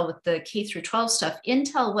Intel with the K through 12 stuff.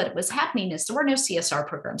 Intel, what was happening is there were no CSR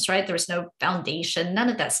programs, right? There was no foundation, none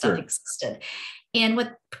of that stuff existed. And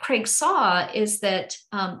what Craig saw is that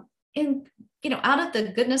out of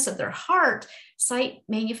the goodness of their heart, site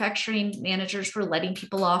manufacturing managers were letting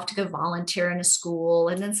people off to go volunteer in a school.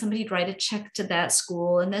 And then somebody'd write a check to that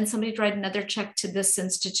school. And then somebody'd write another check to this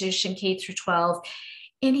institution, K through 12.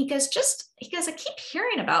 And he goes, I keep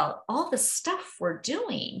hearing about all the stuff we're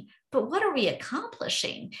doing, but what are we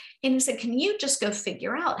accomplishing? And he said, can you just go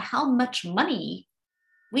figure out how much money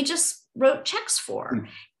we just wrote checks for?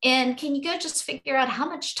 And can you go just figure out how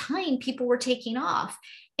much time people were taking off?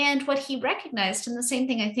 And what he recognized, and the same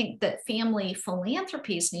thing I think that family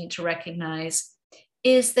philanthropies need to recognize,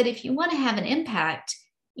 is that if you want to have an impact,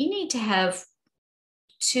 you need to have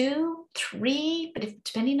 2, 3, but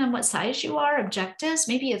depending on what size you are, objectives.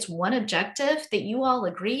 Maybe it's one objective that you all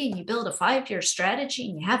agree, and you build a 5-year strategy,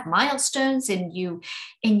 and you have milestones, and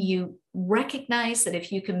you recognize that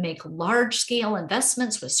if you can make large scale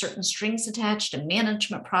investments with certain strings attached and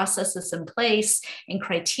management processes in place and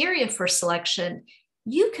criteria for selection,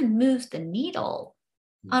 you can move the needle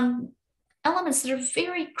on elements that are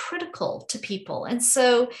very critical to people. And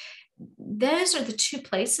so those are the 2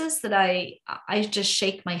 places that I just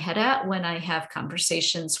shake my head at when I have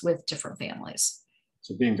conversations with different families.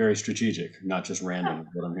 So being very strategic, not just random,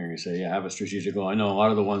 what I'm hearing you say. Yeah, have a strategic goal. I know a lot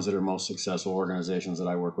of the ones that are most successful organizations that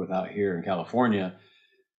I work with out here in California,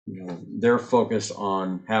 they're focused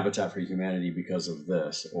on Habitat for Humanity because of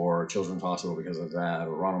this, or Children's Hospital because of that,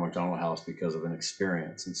 or Ronald McDonald House because of an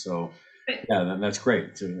experience. And so, yeah, that's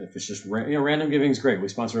great. If it's just random giving is great. We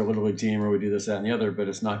sponsor a Little League team, or we do this, that, and the other, but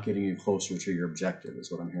it's not getting you closer to your objective,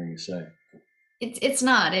 is what I'm hearing you say. It's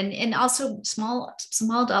not, and also small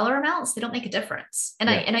dollar amounts, they don't make a difference. And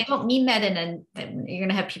Yeah. I don't mean that that you're going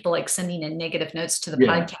to have people like sending in negative notes to the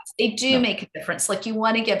Yeah. podcast. They do No. make a difference. Like, you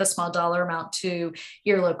want to give a small dollar amount to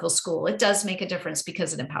your local school. It does make a difference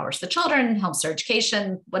because it empowers the children, helps their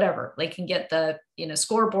education, whatever. They can get the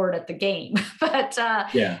scoreboard at the game. But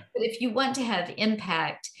Yeah. but if you want to have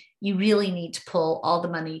impact, you really need to pull all the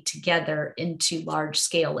money together into large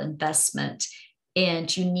scale investment.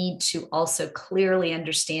 And you need to also clearly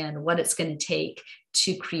understand what it's going to take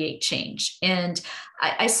to create change. And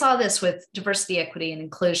I saw this with diversity, equity, and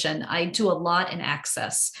inclusion. I do a lot in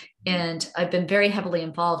access, and I've been very heavily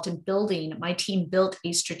involved in building. My team built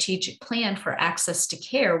a strategic plan for access to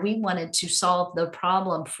care. We wanted to solve the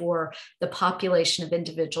problem for the population of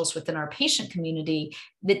individuals within our patient community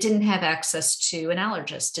that didn't have access to an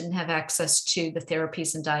allergist, didn't have access to the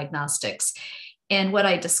therapies and diagnostics. And what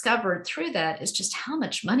I discovered through that is just how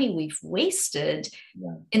much money we've wasted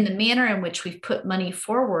in the manner in which we've put money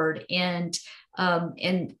forward. And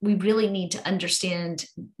we really need to understand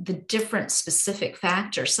the different specific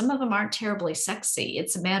factors. Some of them aren't terribly sexy.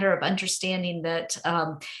 It's a matter of understanding that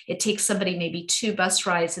it takes somebody maybe 2 bus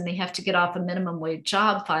rides, and they have to get off a minimum wage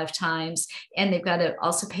job 5 times. And they've got to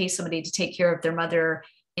also pay somebody to take care of their mother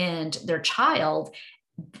and their child.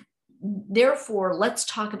 Therefore, let's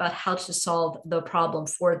talk about how to solve the problem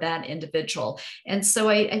for that individual. And so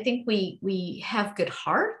I think we have good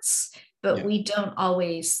hearts, but we don't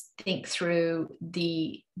always think through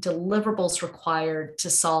the deliverables required to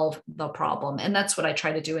solve the problem. And that's what I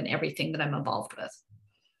try to do in everything that I'm involved with.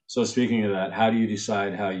 So speaking of that, how do you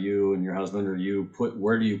decide how you and your husband, or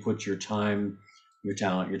where do you put your time, your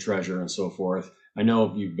talent, your treasure, and so forth? I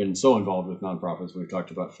know you've been so involved with nonprofits. We've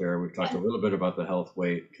talked about FAIR. We've talked a little bit about the Health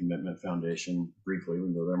Weight Commitment Foundation briefly. We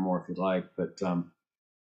can go there more if you'd like. But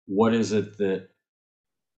what is it that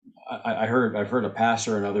I've heard a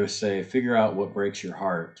pastor and others say, figure out what breaks your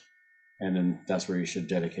heart, and then that's where you should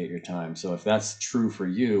dedicate your time. So if that's true for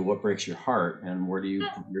you, what breaks your heart, and where do you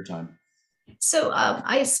put your time? So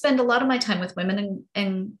I spend a lot of my time with women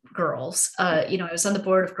and girls. I was on the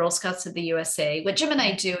board of Girl Scouts of the USA. What Jim and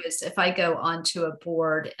I do is, if I go onto a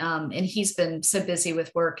board, and he's been so busy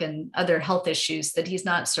with work and other health issues that he's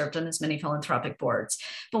not served on as many philanthropic boards.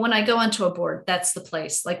 But when I go onto a board, that's the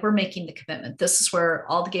place. Like, we're making the commitment. This is where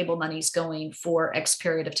all the Gable money is going for X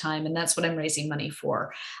period of time, and that's what I'm raising money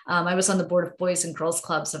for. I was on the board of Boys and Girls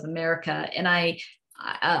Clubs of America, and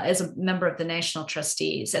as a member of the national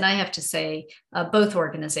trustees. And I have to say, both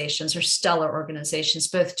organizations are stellar organizations,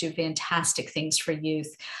 both do fantastic things for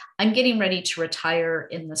youth. I'm getting ready to retire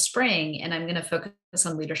in the spring, and I'm going to focus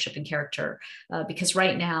on leadership and character, because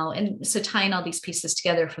right now, and so tying all these pieces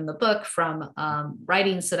together from the book, from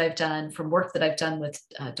writings that I've done, from work that I've done with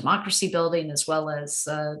democracy building, as well as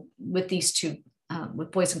with these two,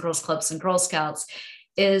 with Boys and Girls Clubs and Girl Scouts,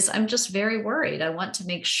 is I'm just very worried. I want to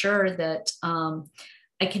make sure that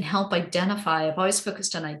I can help identify. I've always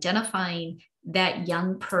focused on identifying that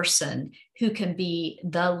young person who can be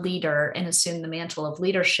the leader and assume the mantle of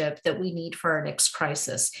leadership that we need for our next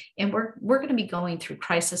crisis. And we're going to be going through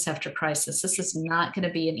crisis after crisis. This is not going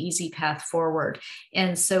to be an easy path forward.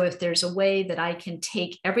 And so if there's a way that I can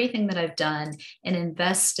take everything that I've done and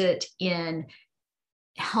invest it in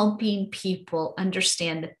helping people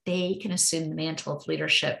understand that they can assume the mantle of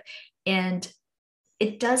leadership. And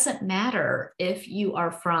it doesn't matter if you are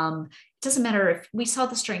it doesn't matter if we saw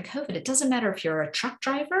this during COVID, it doesn't matter if you're a truck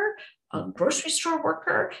driver, a grocery store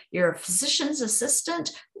worker, you're a physician's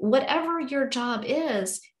assistant, whatever your job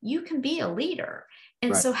is, you can be a leader.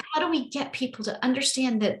 And so how do we get people to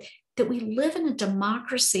understand that we live in a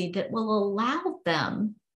democracy that will allow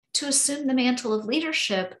them to assume the mantle of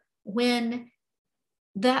leadership when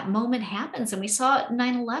that moment happens? And we saw it in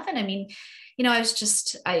 9/11. I mean,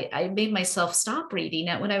 I made myself stop reading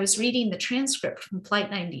it. When I was reading the transcript from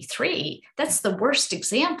Flight 93, that's the worst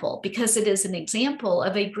example, because it is an example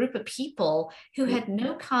of a group of people who had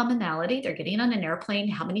no commonality. They're getting on an airplane.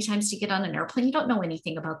 How many times do you get on an airplane? You don't know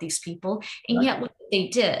anything about these people. And yet what they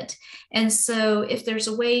did. And so if there's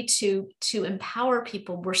a way to empower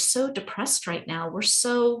people, we're so depressed right now. We're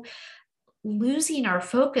so losing our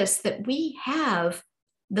focus that we have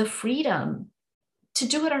the freedom to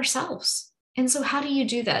do it ourselves. And so how do you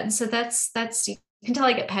do that? And so that's you can tell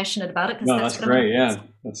I get passionate about it. No, that's great.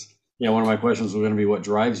 One of my questions was going to be what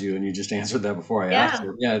drives you, and you just answered that before I asked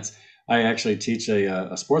it. I actually teach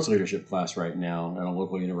a sports leadership class right now at a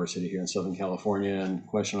local university here in Southern California, and the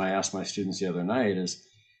question I asked my students the other night is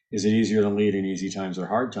it easier to lead in easy times or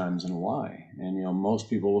hard times, and why? And most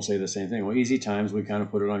people will say the same thing. Well, easy times, we kind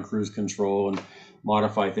of put it on cruise control, and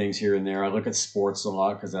modify things here and there. I look at sports a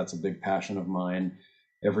lot because that's a big passion of mine.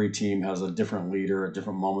 Every team has a different leader at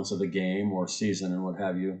different moments of the game or season and what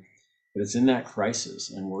have you. But it's in that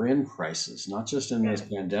crisis, and we're in crisis, not just in this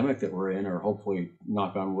pandemic that we're in, or hopefully,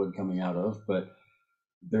 knock on wood, coming out of, but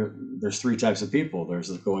there's three types of people.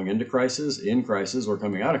 There's going into crisis, in crisis, or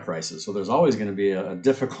coming out of crisis. So there's always going to be a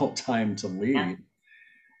difficult time to lead. Yeah.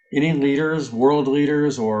 Any leaders, world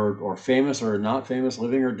leaders, or famous or not famous,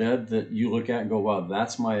 living or dead, that you look at and go, wow,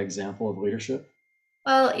 that's my example of leadership?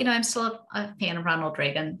 Well, I'm still a fan of Ronald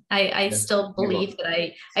Reagan. I still believe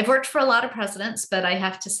that I've worked for a lot of presidents, but I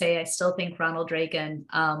have to say, I still think Ronald Reagan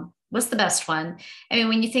was the best one. I mean,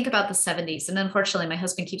 when you think about the 70s, and unfortunately, my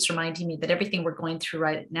husband keeps reminding me that everything we're going through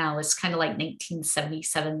right now is kind of like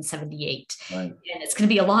 1977, 78. Right. And it's going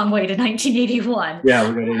to be a long way to 1981. Yeah,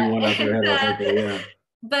 we're going to 81 up your head. Yeah.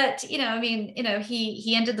 But he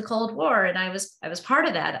ended the Cold War, and I was part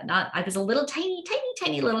of that. I was a little tiny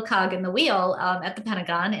little cog in the wheel at the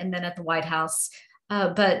Pentagon and then at the White House.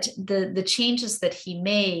 But the changes that he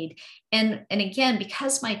made, and again,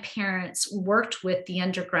 because my parents worked with the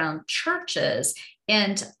underground churches,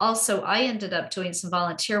 and also I ended up doing some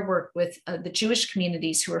volunteer work with the Jewish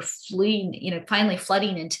communities who were fleeing, finally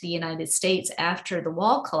flooding into the United States after the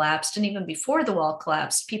wall collapsed, and even before the wall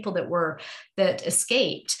collapsed, people that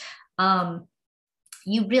escaped.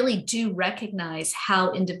 You really do recognize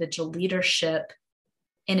how individual leadership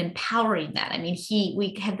and empowering that. I mean,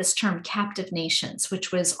 we had this term captive nations,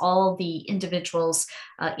 which was all the individuals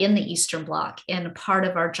in the Eastern Bloc. And part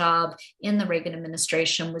of our job in the Reagan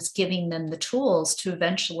administration was giving them the tools to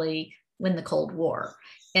eventually win the Cold War.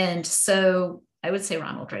 And so I would say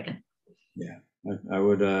Ronald Reagan. Yeah, I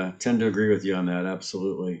would tend to agree with you on that.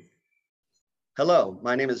 Absolutely. Hello,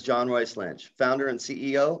 my name is John Royce Lynch, founder and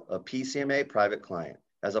CEO of PCMA Private Client.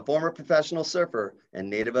 As a former professional surfer and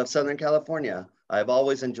native of Southern California, I have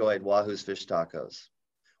always enjoyed Wahoo's fish tacos.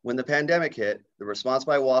 When the pandemic hit, the response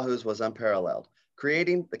by Wahoo's was unparalleled,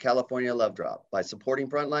 creating the California Love Drop by supporting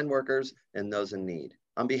frontline workers and those in need.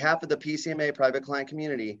 On behalf of the PCMA private client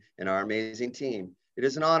community and our amazing team, it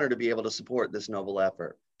is an honor to be able to support this noble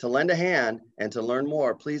effort. To lend a hand and to learn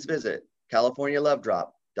more, please visit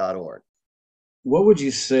californialovedrop.org. What would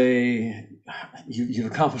you say?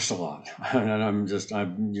 You've accomplished a lot,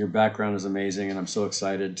 and your background is amazing, and I'm so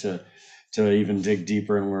excited to even dig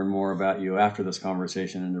deeper and learn more about you after this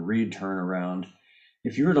conversation and to read Turnaround.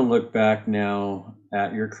 If you were to look back now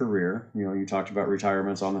at your career, you talked about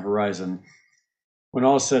retirement's on the horizon. When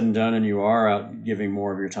all is said and done and you are out giving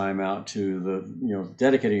more of your time out to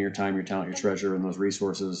dedicating your time, your talent, your treasure, and those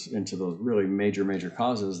resources into those really major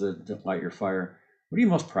causes that light your fire, what are you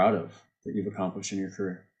most proud of that you've accomplished in your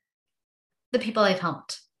career? The people I've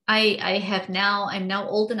helped. I'm now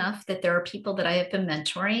old enough that there are people that I have been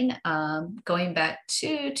mentoring going back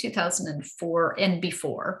to 2004 and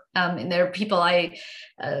before. And there are people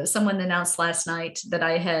someone announced last night that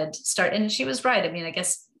I had started, and she was right. I mean, I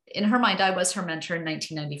guess in her mind, I was her mentor in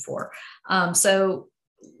 1994. So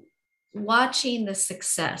watching the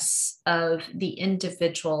success of the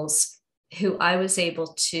individuals who I was able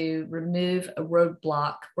to remove a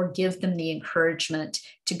roadblock or give them the encouragement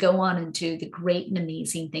to go on and do the great and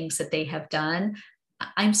amazing things that they have done,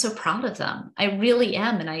 I'm so proud of them. I really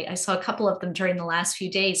am. And I saw a couple of them during the last few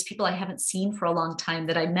days, people I haven't seen for a long time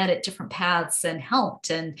that I met at different paths and helped.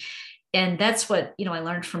 And that's what, I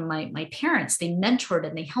learned from my parents. They mentored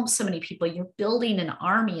and they helped so many people. You're building an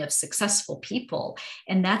army of successful people.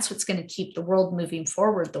 And that's what's going to keep the world moving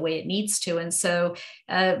forward the way it needs to. And so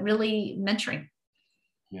really mentoring.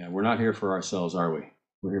 Yeah, we're not here for ourselves, are we?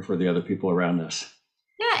 We're here for the other people around us.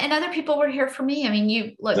 Yeah, and other people were here for me. I mean,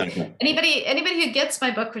 you look, exactly. Anybody who gets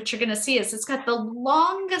my book, what you're going to see is it's got the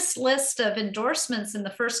longest list of endorsements in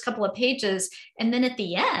the first couple of pages. And then at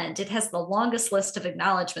the end, it has the longest list of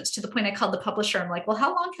acknowledgments, to the point I called the publisher. I'm like, well,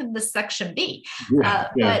 how long can this section be?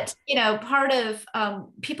 But, part of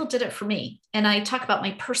people did it for me. And I talk about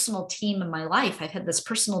my personal team in my life. I've had this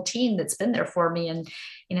personal team that's been there for me. And,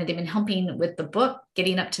 they've been helping with the book,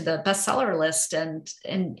 getting up to the bestseller list and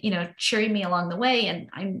cheering me along the way. And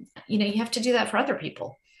you have to do that for other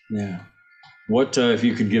people. Yeah. What, if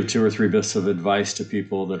you could give 2 or 3 bits of advice to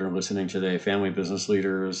people that are listening today, family business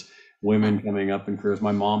leaders, women coming up in careers.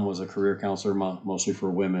 My mom was a career counselor, mostly for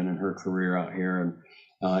women in her career out here.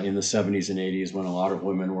 And in the 70s and 80s, when a lot of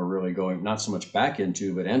women were really going, not so much back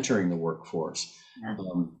into, but entering the workforce. Yeah.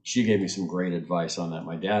 She gave me some great advice on that.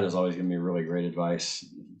 My dad has always given me really great advice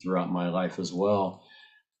throughout my life as well.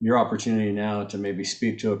 Your opportunity now to maybe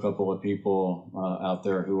speak to a couple of people out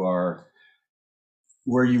there who are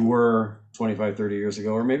where you were 25, 30 years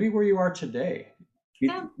ago, or maybe where you are today.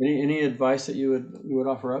 Yeah. Any advice that you would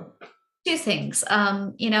offer up? Two things.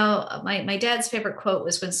 My dad's favorite quote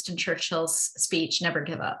was Winston Churchill's speech, "Never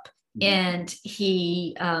give up." Mhm. And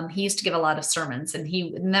he used to give a lot of sermons,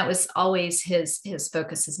 and that was always his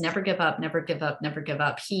focus: is never give up, never give up, never give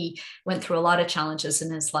up. He went through a lot of challenges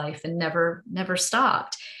in his life and never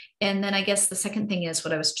stopped. And then I guess the second thing is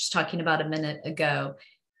what I was just talking about a minute ago.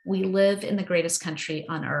 We live in the greatest country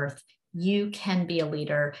on earth. You can be a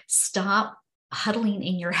leader. Stop huddling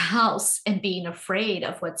in your house and being afraid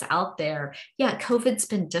of what's out there. Yeah, COVID's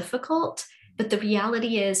been difficult, but the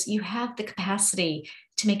reality is you have the capacity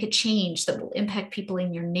to make a change that will impact people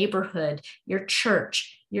in your neighborhood, your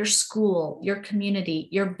church, your school, your community,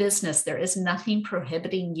 your business. There is nothing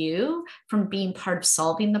prohibiting you from being part of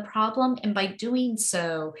solving the problem. And by doing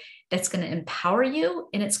so, that's going to empower you,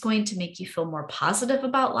 and it's going to make you feel more positive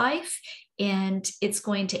about life. And it's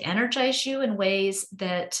going to energize you in ways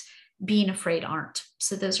that being afraid aren't.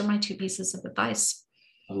 So those are my two pieces of advice.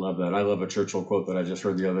 I love that. I love a Churchill quote that I just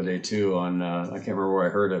heard the other day too on, I can't remember where I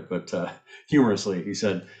heard it, but humorously, he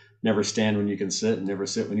said, "Never stand when you can sit and never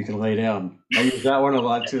sit when you can lay down." I use that one a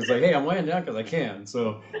lot too. It's like, hey, I'm laying down because I can.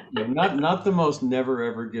 So not the most never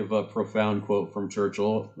ever give up profound quote from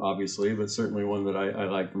Churchill, obviously, but certainly one that I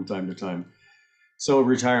like from time to time. So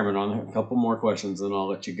retirement, on a couple more questions, then I'll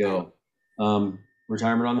let you go.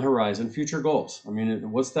 Retirement on the horizon, future goals. I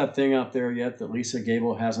mean, what's that thing out there yet that Lisa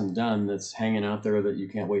Gable hasn't done that's hanging out there that you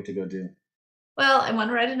can't wait to go do? Well, I want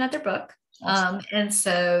to write another book. Awesome. And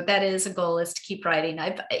so that is a goal, is to keep writing.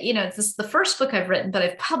 This is the first book I've written, but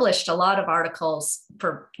I've published a lot of articles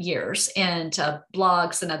for years and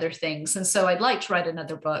blogs and other things. And so I'd like to write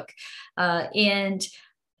another book. And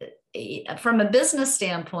from a business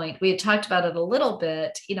standpoint, we had talked about it a little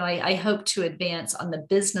bit. I hope to advance on the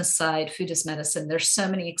business side. Food is medicine. There's so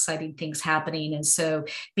many exciting things happening. And so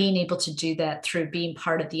being able to do that through being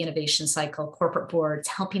part of the innovation cycle, corporate boards,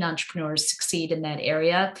 helping entrepreneurs succeed in that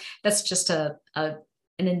area, that's just an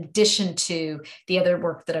addition to the other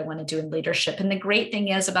work that I want to do in leadership. And the great thing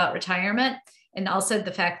is about retirement, and also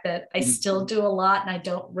the fact that I still do a lot and I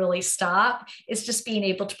don't really stop, is just being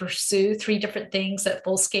able to pursue 3 different things at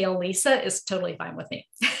full scale. Lisa, is totally fine with me.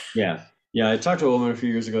 Yeah. I talked to a woman a few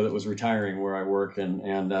years ago that was retiring where I work,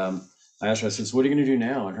 and I asked her, I said, "So what are you going to do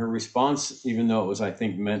now?" And her response, even though it was, I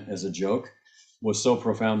think, meant as a joke, was so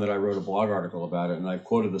profound that I wrote a blog article about it. And I've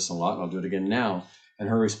quoted this a lot, and I'll do it again now. And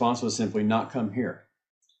her response was simply, "Not come here."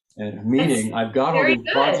 And meaning, I've got all these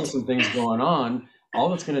projects and things going on. All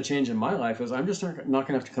that's going to change in my life is I'm just not going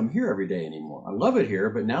to have to come here every day anymore. I love it here,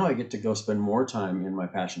 but now I get to go spend more time in my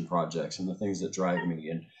passion projects and the things that drive me,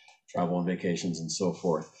 and travel and vacations and so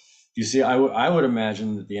forth. You see, I would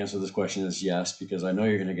imagine that the answer to this question is yes, because I know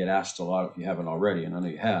you're going to get asked a lot if you haven't already, and I know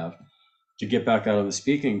you have, to get back out on the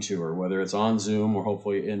speaking tour, whether it's on Zoom or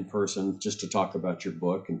hopefully in person, just to talk about your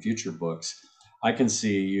book and future books. I can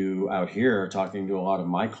see you out here talking to a lot of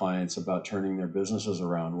my clients about turning their businesses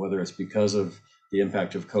around, whether it's because of the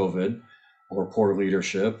impact of COVID or poor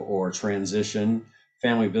leadership or transition.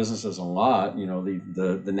 Family businesses a lot,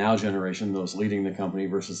 the now generation, those leading the company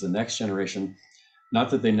versus the next generation. Not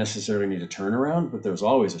that they necessarily need a turnaround, but there's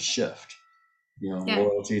always a shift. Yeah.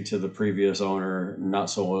 Loyalty to the previous owner, not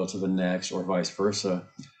so loyal to the next, or vice versa.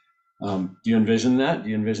 Do you envision that? Do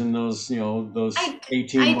you envision those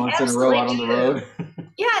 18 months in a row out on the road?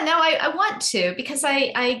 Yeah, no, I want to, because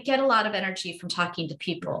I get a lot of energy from talking to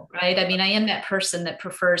people, right? I mean, I am that person that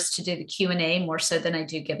prefers to do the Q&A more so than I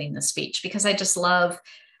do giving the speech, because I just love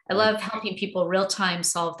helping people real time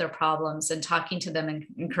solve their problems and talking to them and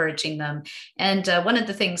encouraging them. And one of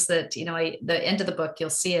the things that, the end of the book, you'll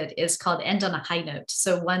see it, is called End on a High Note.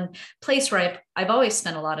 So one place where I've always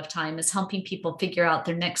spent a lot of time is helping people figure out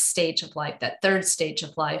their next stage of life, that third stage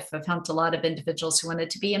of life. I've helped a lot of individuals who wanted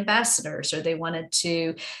to be ambassadors, or they wanted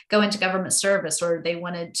to go into government service, or they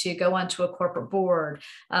wanted to go onto a corporate board.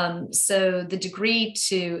 So the degree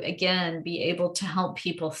to, again, be able to help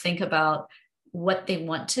people think about what they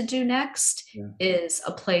want to do next is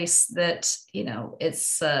a place that,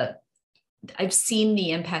 it's, I've seen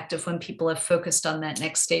the impact of when people have focused on that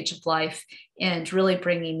next stage of life and really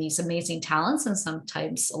bringing these amazing talents and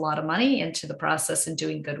sometimes a lot of money into the process and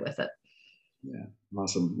doing good with it. Yeah,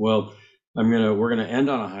 awesome. Well, we're gonna end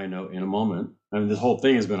on a high note in a moment. I mean, this whole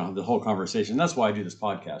thing has been the whole conversation. That's why I do this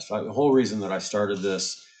podcast. The whole reason that I started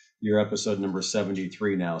this, your episode number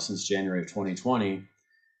 73 now, since January of 2020,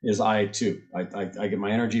 is I too. I get my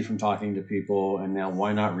energy from talking to people, and now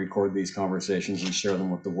why not record these conversations and share them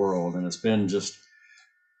with the world? And it's been just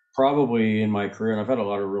probably in my career, and I've had a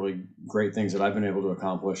lot of really great things that I've been able to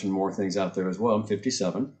accomplish, and more things out there as well. I'm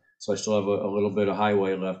 57, so I still have a little bit of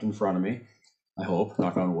highway left in front of me. I hope,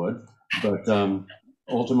 knock on wood. But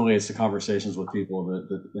ultimately, it's the conversations with people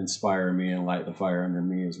that inspire me and light the fire under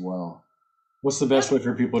me as well. What's the best way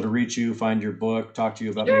for people to reach you, find your book, talk to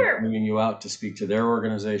you about maybe Sure. bringing you out to speak to their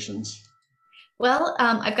organizations? Well,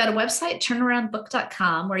 I've got a website,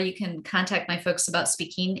 turnaroundbook.com, where you can contact my folks about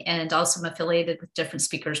speaking, and also I'm affiliated with different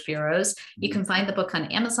speakers bureaus. You can find the book on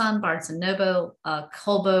Amazon, Barnes & Noble,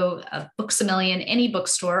 Kobo, Books A Million, any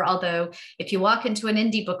bookstore. Although if you walk into an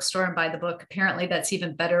indie bookstore and buy the book, apparently that's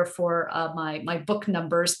even better for my book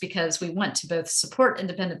numbers, because we want to both support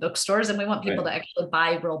independent bookstores and we want people to actually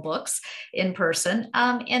buy real books in person.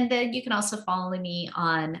 And then you can also follow me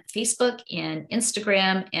on Facebook and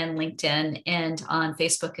Instagram and LinkedIn. And on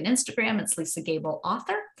Facebook and Instagram, it's Lisa Gable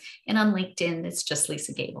Author. And on LinkedIn, it's just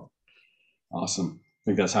Lisa Gable. Awesome. I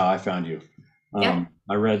think that's how I found you. Yeah.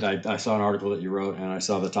 I saw an article that you wrote, and I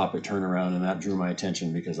saw the topic turnaround, and that drew my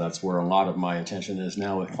attention because that's where a lot of my attention is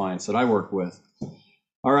now with clients that I work with.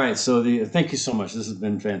 All right. So thank you so much. This has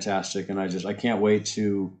been fantastic. And I can't wait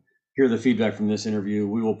to hear the feedback from this interview.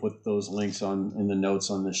 We will put those links in the notes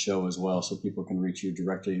on this show as well, so people can reach you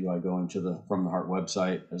directly by going to the From the Heart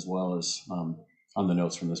website, as well as on the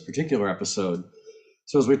notes from this particular episode.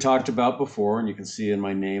 So as we talked about before, and you can see in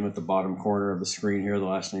my name at the bottom corner of the screen here, the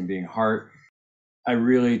last name being Hart, I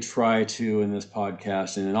really try to, in this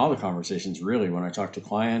podcast and in all the conversations, really, when I talk to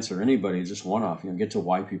clients or anybody, just one-off, get to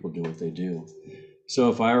why people do what they do. So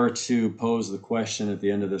if I were to pose the question at the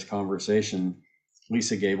end of this conversation,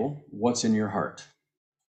 Lisa Gable, what's in your heart?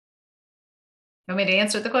 You want me to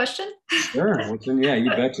answer the question? Sure. Yeah, you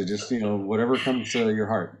betcha. Just, whatever comes to your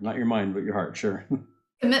heart, not your mind, but your heart. Sure.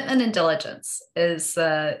 Commitment and diligence is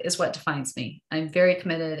what defines me. I'm very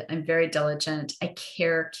committed. I'm very diligent. I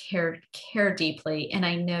care deeply. And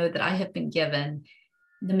I know that I have been given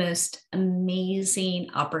the most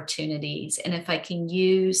amazing opportunities. And if I can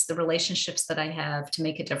use the relationships that I have to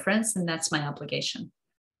make a difference, then that's my obligation.